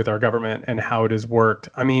wrong with our government and how it has worked.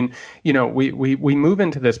 I mean, we move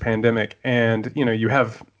into this pandemic, and you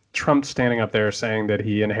have Trump standing up there saying that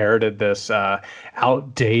he inherited this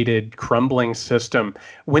outdated, crumbling system,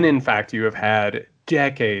 when in fact you have had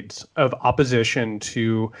decades of opposition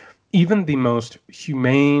to even the most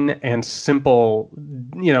humane and simple,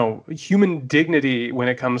 human dignity when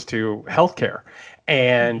it comes to healthcare.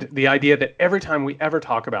 And the idea that every time we ever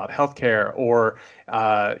talk about healthcare or,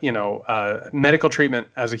 medical treatment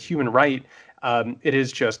as a human right, it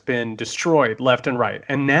has just been destroyed left and right.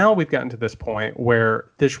 And now we've gotten to this point where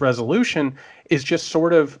this resolution is just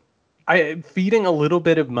sort of feeding a little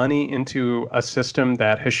bit of money into a system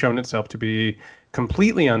that has shown itself to be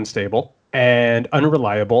completely unstable and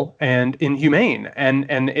unreliable and inhumane.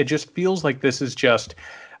 And it just feels like this is just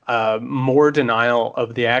more denial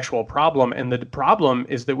of the actual problem. And the problem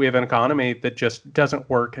is that we have an economy that just doesn't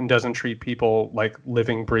work and doesn't treat people like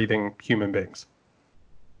living, breathing human beings.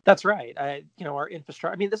 That's right. Our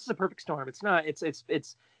infrastructure. I mean, this is a perfect storm. It's not. It's.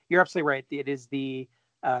 You're absolutely right. It is the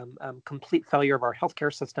complete failure of our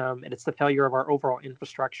healthcare system, and it's the failure of our overall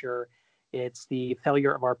infrastructure. It's the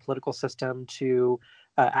failure of our political system to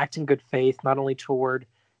act in good faith, not only toward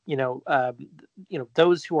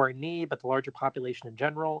those who are in need, but the larger population in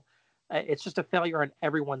general. It's just a failure on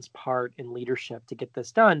everyone's part in leadership to get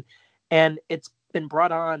this done, and it's been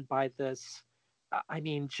brought on by this.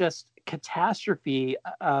 Just catastrophe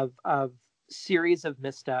of series of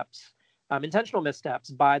missteps, intentional missteps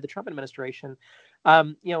by the Trump administration.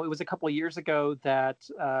 It was a couple of years ago that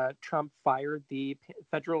Trump fired the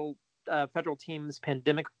federal team's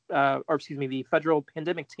the federal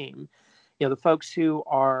pandemic team. The folks who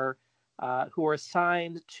are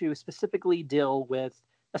assigned to specifically deal with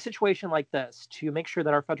a situation like this, to make sure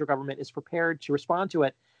that our federal government is prepared to respond to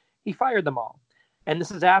it. He fired them all. And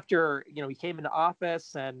this is after, he came into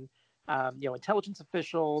office and, intelligence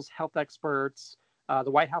officials, health experts,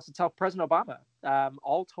 the White House itself, President Obama,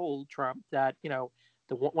 all told Trump that,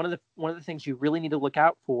 one of the things you really need to look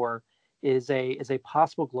out for is a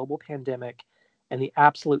possible global pandemic and the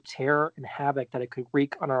absolute terror and havoc that it could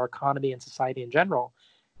wreak on our economy and society in general.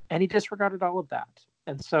 And he disregarded all of that.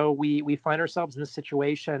 And so we find ourselves in this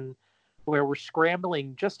situation where we're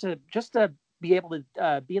scrambling just to be able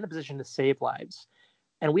to be in a position to save lives.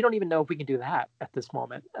 And we don't even know if we can do that at this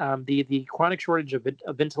moment. The chronic shortage of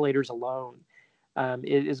ventilators alone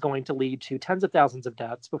is going to lead to tens of thousands of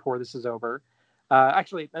deaths before this is over.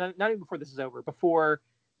 Actually, not even before this is over, before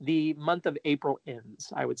the month of April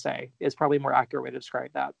ends, I would say, is probably a more accurate way to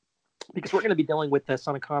describe that. Because we're going to be dealing with this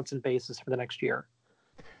on a constant basis for the next year.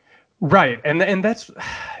 Right. And that's,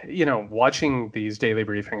 watching these daily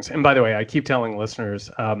briefings. And by the way, I keep telling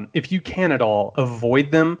listeners, if you can at all,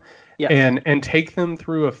 avoid them. Yes. And take them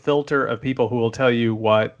through a filter of people who will tell you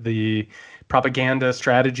what the propaganda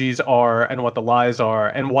strategies are and what the lies are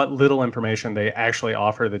and what little information they actually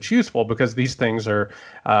offer that's useful, because these things are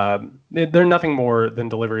they're nothing more than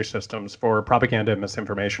delivery systems for propaganda and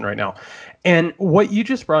misinformation right now. And what you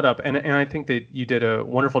just brought up, and I think that you did a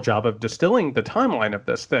wonderful job of distilling the timeline of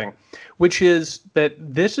this thing, which is that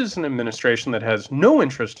this is an administration that has no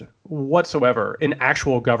interest whatsoever in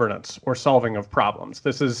actual governance or solving of problems.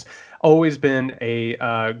 This has always been a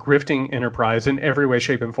grifting enterprise in every way,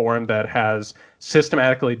 shape, and form that has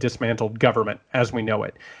systematically dismantled government as we know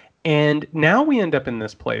it. And now we end up in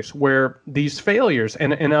this place where these failures,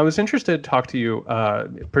 and I was interested to talk to you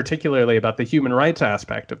particularly about the human rights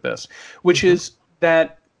aspect of this, which is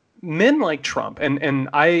that men like Trump, and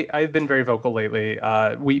I've been very vocal lately,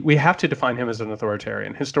 we have to define him as an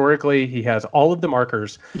authoritarian. Historically, he has all of the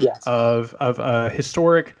markers of a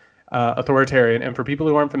historic authoritarian. And for people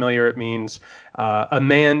who aren't familiar, it means a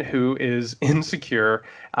man who is insecure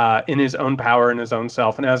in his own power and his own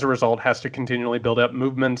self, and as a result has to continually build up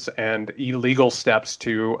movements and illegal steps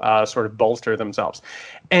to sort of bolster themselves.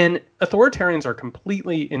 And authoritarians are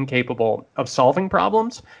completely incapable of solving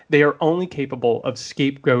problems. They are only capable of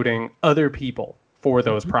scapegoating other people for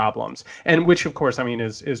those problems, and which, of course, I mean,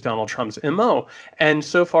 is Donald Trump's MO. And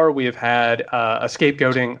so far, we have had a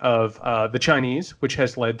scapegoating of the Chinese, which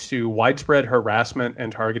has led to widespread harassment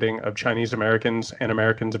and targeting of Chinese Americans and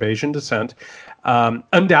Americans of Asian descent.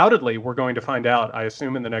 Undoubtedly, we're going to find out, I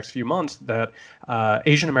assume, in the next few months that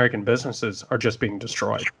Asian American businesses are just being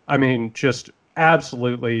destroyed. I mean, just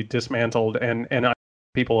absolutely dismantled, and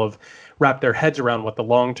people have wrapped their heads around what the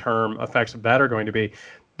long-term effects of that are going to be.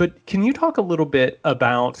 But can you talk a little bit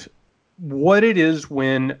about what it is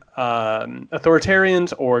when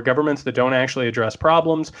authoritarians or governments that don't actually address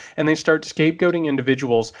problems and they start scapegoating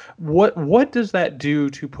individuals? What does that do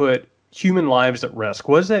to put human lives at risk?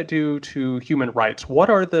 What does that do to human rights? What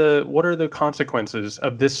are the consequences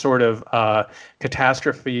of this sort of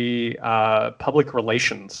catastrophe public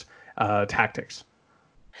relations tactics?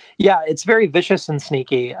 Yeah, it's very vicious and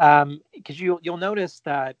sneaky, because you'll notice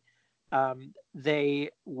that they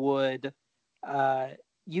would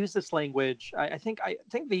use this language. I think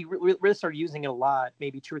they really started using it a lot,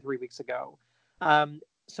 maybe 2 or 3 weeks ago.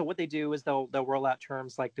 So what they do is they'll roll out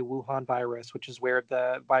terms like the Wuhan virus, which is where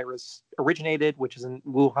the virus originated, which is in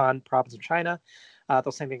Wuhan province of China.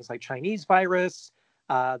 They'll say things like Chinese virus.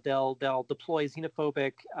 They'll deploy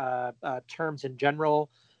xenophobic terms in general,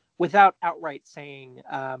 without outright saying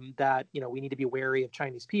that we need to be wary of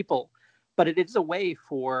Chinese people. But it is a way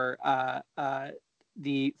for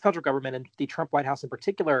the federal government and the Trump White House in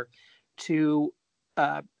particular to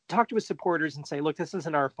talk to his supporters and say, look, this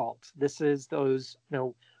isn't our fault. This is those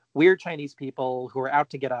weird Chinese people who are out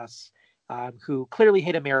to get us, who clearly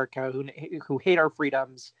hate America, who hate our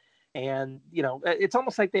freedoms. And, it's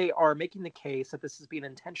almost like they are making the case that this is being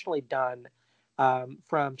intentionally done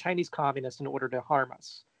from Chinese communists in order to harm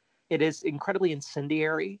us. It is incredibly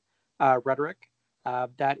incendiary rhetoric.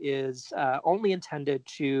 That is only intended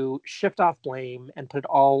to shift off blame and put it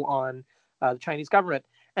all on the Chinese government.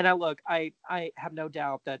 And now, look, I have no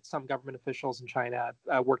doubt that some government officials in China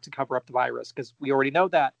work to cover up the virus, because we already know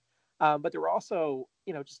that. But there were also,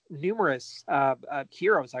 just numerous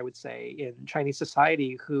heroes, I would say, in Chinese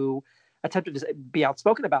society who attempted to be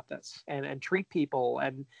outspoken about this and treat people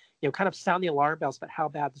and, kind of sound the alarm bells about how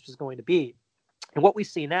bad this was going to be. And what we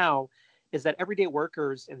see now is that everyday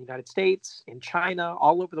workers in the United States, in China,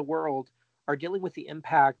 all over the world are dealing with the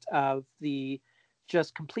impact of the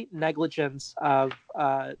just complete negligence of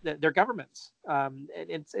their governments. And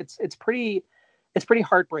it's pretty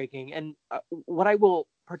heartbreaking. And what I will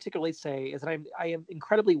particularly say is that I am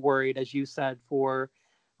incredibly worried, as you said, for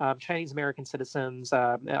Chinese American citizens,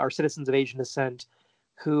 or citizens of Asian descent,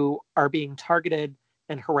 who are being targeted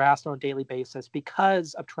and harassed on a daily basis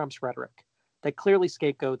because of Trump's rhetoric that clearly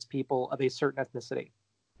scapegoats people of a certain ethnicity.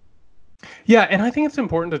 Yeah, and I think it's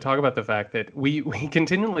important to talk about the fact that we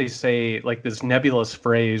continually say, like, this nebulous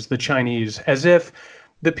phrase, the Chinese, as if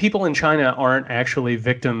the people in China aren't actually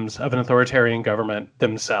victims of an authoritarian government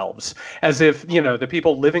themselves, as if, the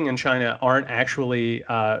people living in China aren't actually,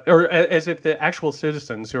 or as if the actual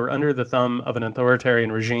citizens who are under the thumb of an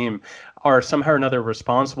authoritarian regime are somehow or another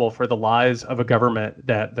responsible for the lies of a government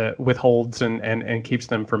that withholds and keeps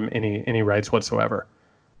them from any rights whatsoever.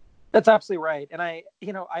 That's absolutely right. And I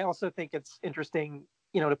also think it's interesting,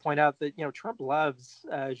 to point out that, Trump loves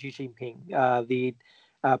Xi Jinping, the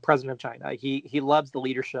president of China. He loves the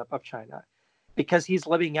leadership of China because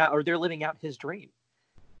they're living out his dream.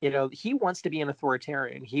 He wants to be an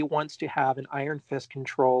authoritarian. He wants to have an iron fist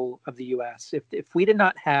control of the U.S. If we did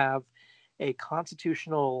not have a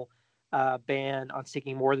constitutional ban on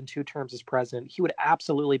seeking more than 2 terms as president, he would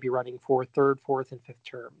absolutely be running for 3rd, 4th, and 5th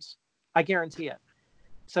terms. I guarantee it.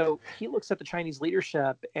 So he looks at the Chinese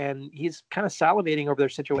leadership and he's kind of salivating over their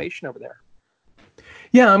situation over there.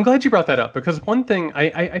 Yeah, I'm glad you brought that up, because one thing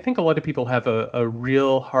I think a lot of people have a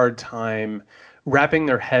real hard time wrapping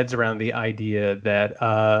their heads around the idea that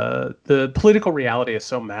the political reality is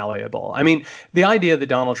so malleable. I mean, the idea that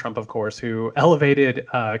Donald Trump, of course, who elevated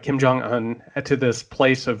Kim Jong-un to this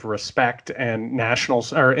place of respect and national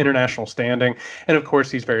or international standing, and of course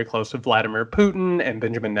he's very close to Vladimir Putin and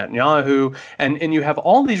Benjamin Netanyahu, and you have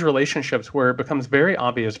all these relationships where it becomes very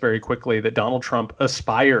obvious very quickly that Donald Trump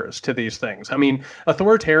aspires to these things. I mean,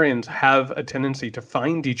 authoritarians have a tendency to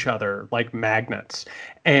find each other like magnets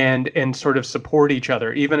and sort of support each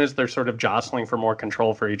other, even as they're sort of jostling for more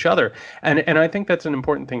control for each other. And I think that's an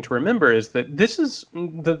important thing to remember, is that this is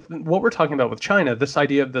what we're talking about with China. This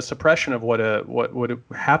idea of the suppression of what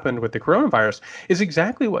happened with the coronavirus is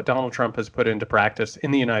exactly what Donald Trump has put into practice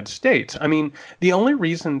in the United States. I mean, the only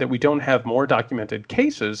reason that we don't have more documented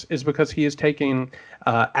cases is because he is taking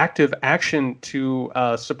active action to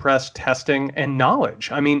suppress testing and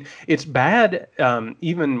knowledge. I mean, it's bad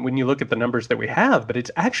even when you look at the numbers that we have, but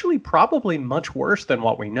it's actually probably much worse than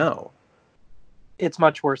what we know. It's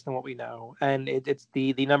much worse than what we know, and it's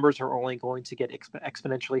the numbers are only going to get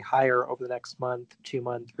exponentially higher over the next month, 2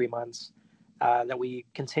 months, 3 months, that we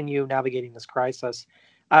continue navigating this crisis.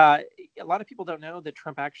 A lot of people don't know that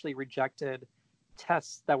Trump actually rejected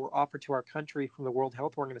tests that were offered to our country from the World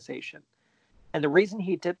Health Organization. And the reason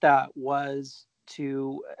he did that was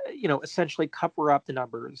to, essentially cover up the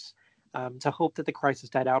numbers, to hope that the crisis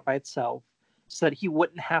died out by itself, so that he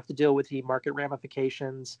wouldn't have to deal with the market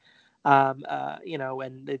ramifications, and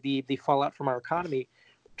the fallout from our economy.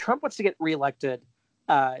 Trump wants to get reelected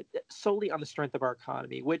solely on the strength of our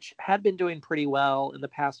economy, which had been doing pretty well in the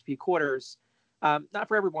past few quarters. Not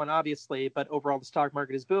for everyone, obviously, but overall the stock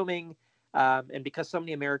market is booming. And because so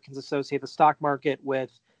many Americans associate the stock market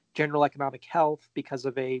with general economic health because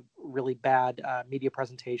of a really bad media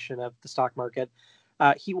presentation of the stock market,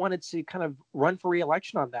 he wanted to kind of run for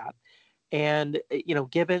re-election on that. And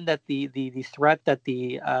given that the threat that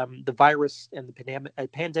the virus and the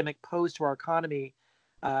pandemic posed to our economy,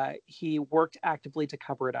 he worked actively to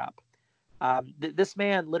cover it up. This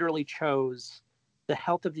man literally chose the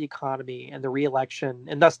health of the economy and the re-election,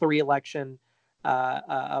 and thus the re-election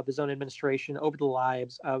of his own administration over the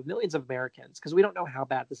lives of millions of Americans, because we don't know how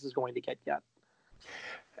bad this is going to get yet.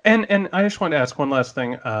 And I just wanted to ask one last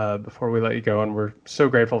thing before we let you go, and we're so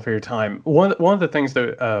grateful for your time. One of the things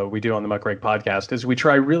that we do on the Muckrake podcast is we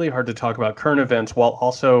try really hard to talk about current events while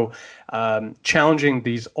also challenging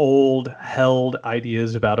these old held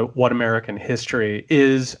ideas about what American history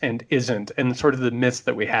is and isn't, and sort of the myths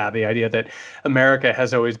that we have. The idea that America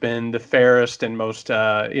has always been the fairest and most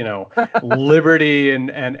liberty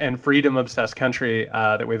and freedom obsessed country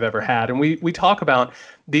that we've ever had. And we talk about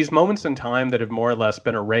these moments in time that have more or less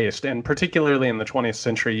been erased. And particularly in the 20th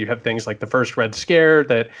century, you have things like the first Red Scare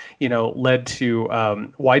that, led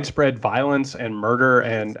to widespread violence and murder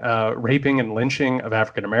and raping and lynching of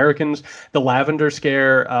African Americans. The Lavender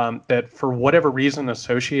Scare that, for whatever reason,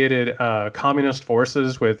 associated communist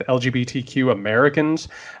forces with LGBTQ Americans.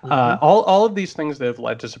 All of these things that have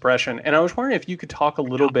led to suppression. And I was wondering if you could talk a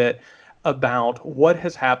little bit about what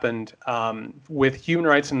has happened with human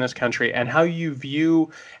rights in this country and how you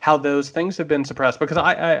view how those things have been suppressed. Because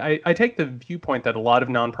I take the viewpoint that a lot of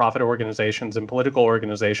nonprofit organizations and political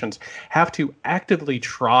organizations have to actively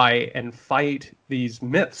try and fight these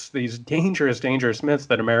myths, these dangerous myths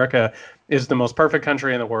that America is the most perfect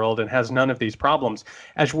country in the world and has none of these problems.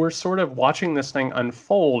 As we're sort of watching this thing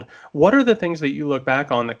unfold, what are the things that you look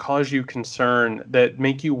back on that cause you concern, that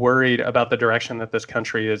make you worried about the direction that this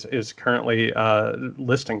country is currently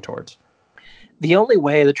listing towards? The only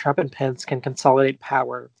way that Trump and Pence can consolidate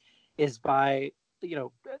power is by,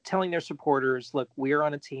 telling their supporters, look, we're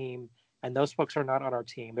on a team and those folks are not on our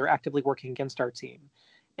team. They're actively working against our team.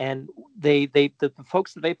 And the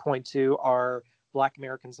folks that they point to are Black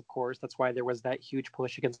Americans, of course. That's why there was that huge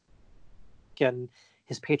push against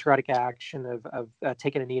his patriotic action of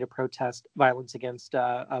taking a knee to protest violence against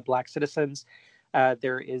Black citizens.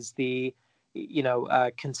 There is the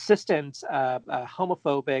consistent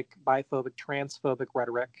homophobic, biphobic, transphobic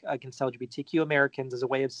rhetoric against LGBTQ Americans as a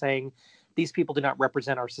way of saying these people do not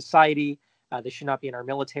represent our society. They should not be in our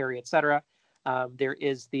military, etc. There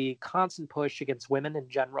is the constant push against women in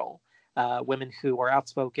general, women who are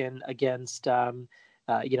outspoken against,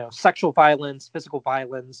 sexual violence, physical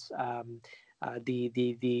violence,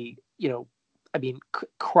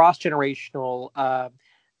 cross-generational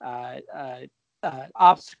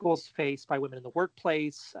obstacles faced by women in the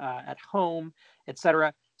workplace, at home,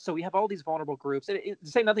 etc. So we have all these vulnerable groups. And to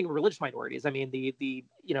say nothing of religious minorities. I mean, the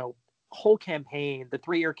whole campaign, the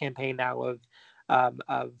 3-year campaign now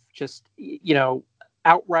of just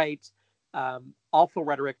outright awful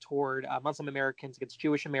rhetoric toward Muslim Americans, against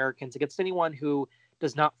Jewish Americans, against anyone who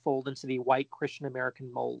does not fold into the white Christian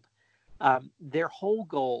American mold. Their whole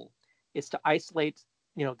goal is to isolate,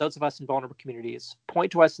 those of us in vulnerable communities,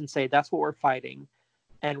 point to us and say, that's what we're fighting,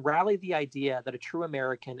 and rally the idea that a true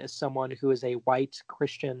American is someone who is a white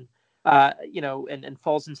Christian, and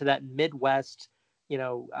falls into that Midwest,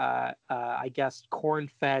 I guess,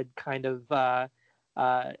 corn-fed kind of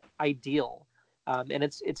ideal. And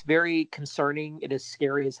it's very concerning. It is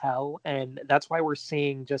scary as hell. And that's why we're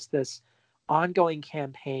seeing just this ongoing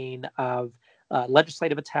campaign of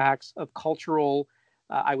legislative attacks, of cultural,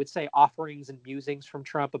 I would say, offerings and musings from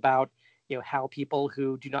Trump about, how people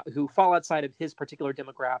who fall outside of his particular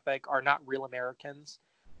demographic are not real Americans.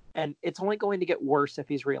 And it's only going to get worse if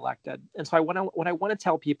he's reelected. And so what I want to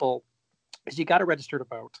tell people is you got to register to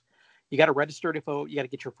vote. You got to register to vote. You got to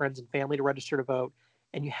get your friends and family to register to vote.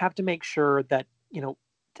 And you have to make sure that,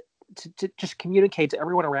 to just communicate to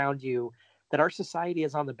everyone around you that our society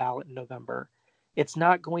is on the ballot in November. It's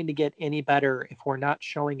not going to get any better if we're not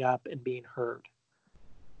showing up and being heard.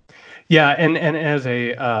 Yeah, and as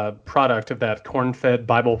a product of that corn-fed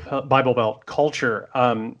Bible Belt culture,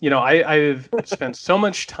 I've spent so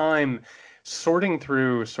much time sorting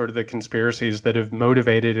through sort of the conspiracies that have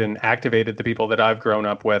motivated and activated the people that I've grown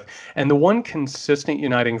up with. And the one consistent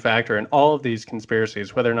uniting factor in all of these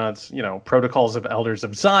conspiracies, whether or not it's, protocols of elders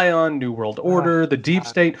of Zion, New World Order, the deep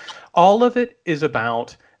state, all of it is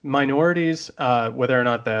about minorities, whether or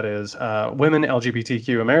not that is women,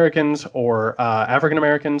 LGBTQ Americans, or African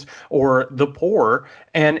Americans, or the poor,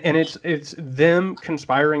 and it's them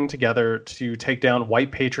conspiring together to take down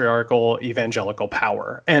white patriarchal evangelical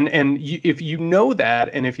power. And if you know that,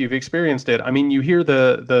 and if you've experienced it, I mean, you hear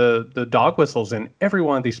the dog whistles in every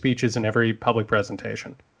one of these speeches and every public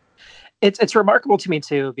presentation. It's remarkable to me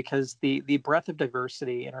too, because the breadth of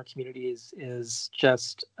diversity in our communities is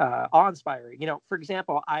just awe-inspiring. For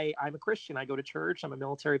example, I'm a Christian. I go to church. I'm a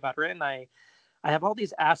military veteran. I have all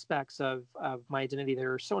these aspects of my identity that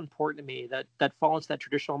are so important to me that fall into that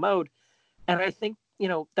traditional mode. And I think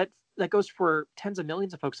that goes for tens of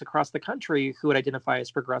millions of folks across the country who would identify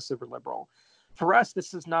as progressive or liberal. For us,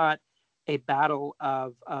 this is not a battle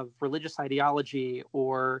of religious ideology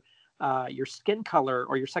or your skin color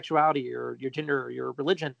or your sexuality or your gender or your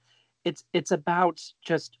religion. It's about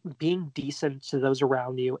just being decent to those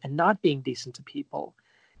around you and not being decent to people.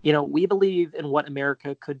 We believe in what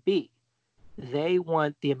America could be. They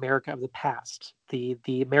want the America of the past, the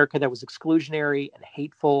America that was exclusionary and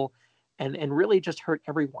hateful and really just hurt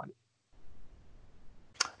everyone.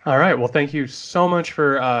 All right. Well, thank you so much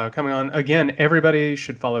for coming on. Again, everybody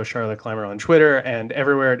should follow Charlotte Clymer on Twitter and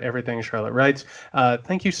everywhere at Everything Charlotte Writes.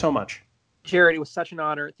 Thank you so much. Jared, it was such an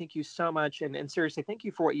honor. Thank you so much. And seriously, thank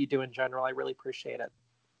you for what you do in general. I really appreciate it.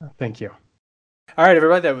 Thank you. All right,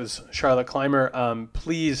 everybody, that was Charlotte Clymer.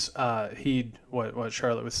 Please heed what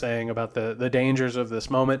Charlotte was saying about the dangers of this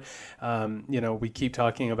moment. We keep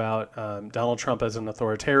talking about Donald Trump as an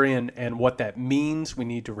authoritarian and what that means. We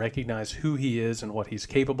need to recognize who he is and what he's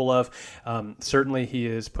capable of. Certainly, he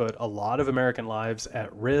has put a lot of American lives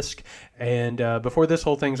at risk. And before this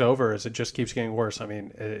whole thing's over, as it just keeps getting worse, I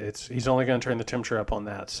mean, he's only going to turn the temperature up on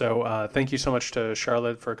that. So thank you so much to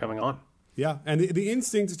Charlotte for coming on. Yeah, and the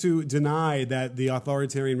instinct to deny that the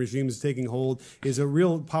authoritarian regime is taking hold is a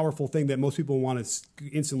real powerful thing that most people want to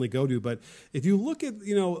instantly go to. But if you look at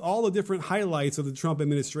all the different highlights of the Trump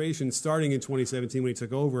administration starting in 2017 when he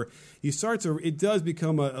took over, it does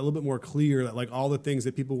become a little bit more clear that all the things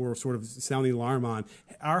that people were sort of sounding alarm on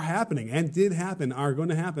are happening and did happen, are going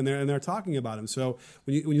to happen there, and they're talking about them. So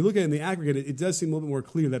when you look at it in the aggregate, it does seem a little bit more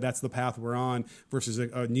clear that that's the path we're on versus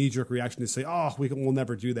a knee-jerk reaction to say, we'll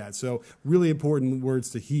never do that. So really important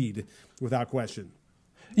words to heed without question.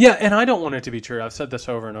 Yeah, and I don't want it to be true. I've said this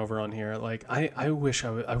over and over on here. I wish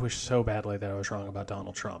so badly that I was wrong about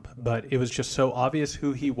Donald Trump, but it was just so obvious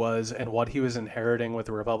who he was and what he was inheriting with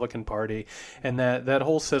the Republican Party and that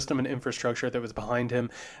whole system and infrastructure that was behind him.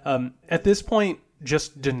 At this point,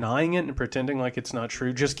 just denying it and pretending like it's not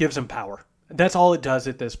true just gives him power. That's all it does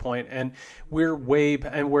at this point. And we're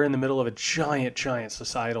in the middle of a giant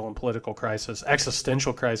societal and political crisis,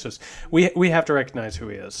 existential crisis. We have to recognize who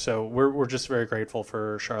he is. So we're just very grateful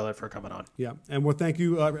for Charlotte for coming on. Yeah, and well, thank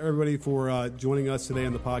you everybody for joining us today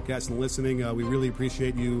on the podcast and listening. We really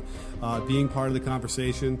appreciate you being part of the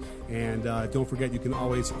conversation. And don't forget, you can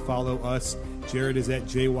always follow us. Jared is at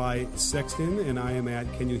JY Sexton, and I am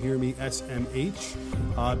at Can You Hear Me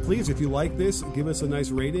SMH. Please, if you like this, give us a nice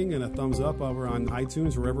rating and a thumbs up over on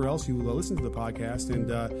iTunes or wherever else you listen to the podcast.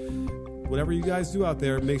 And whatever you guys do out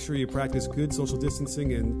there, make sure you practice good social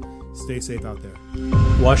distancing and stay safe out there.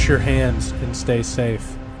 Wash your hands and stay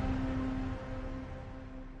safe.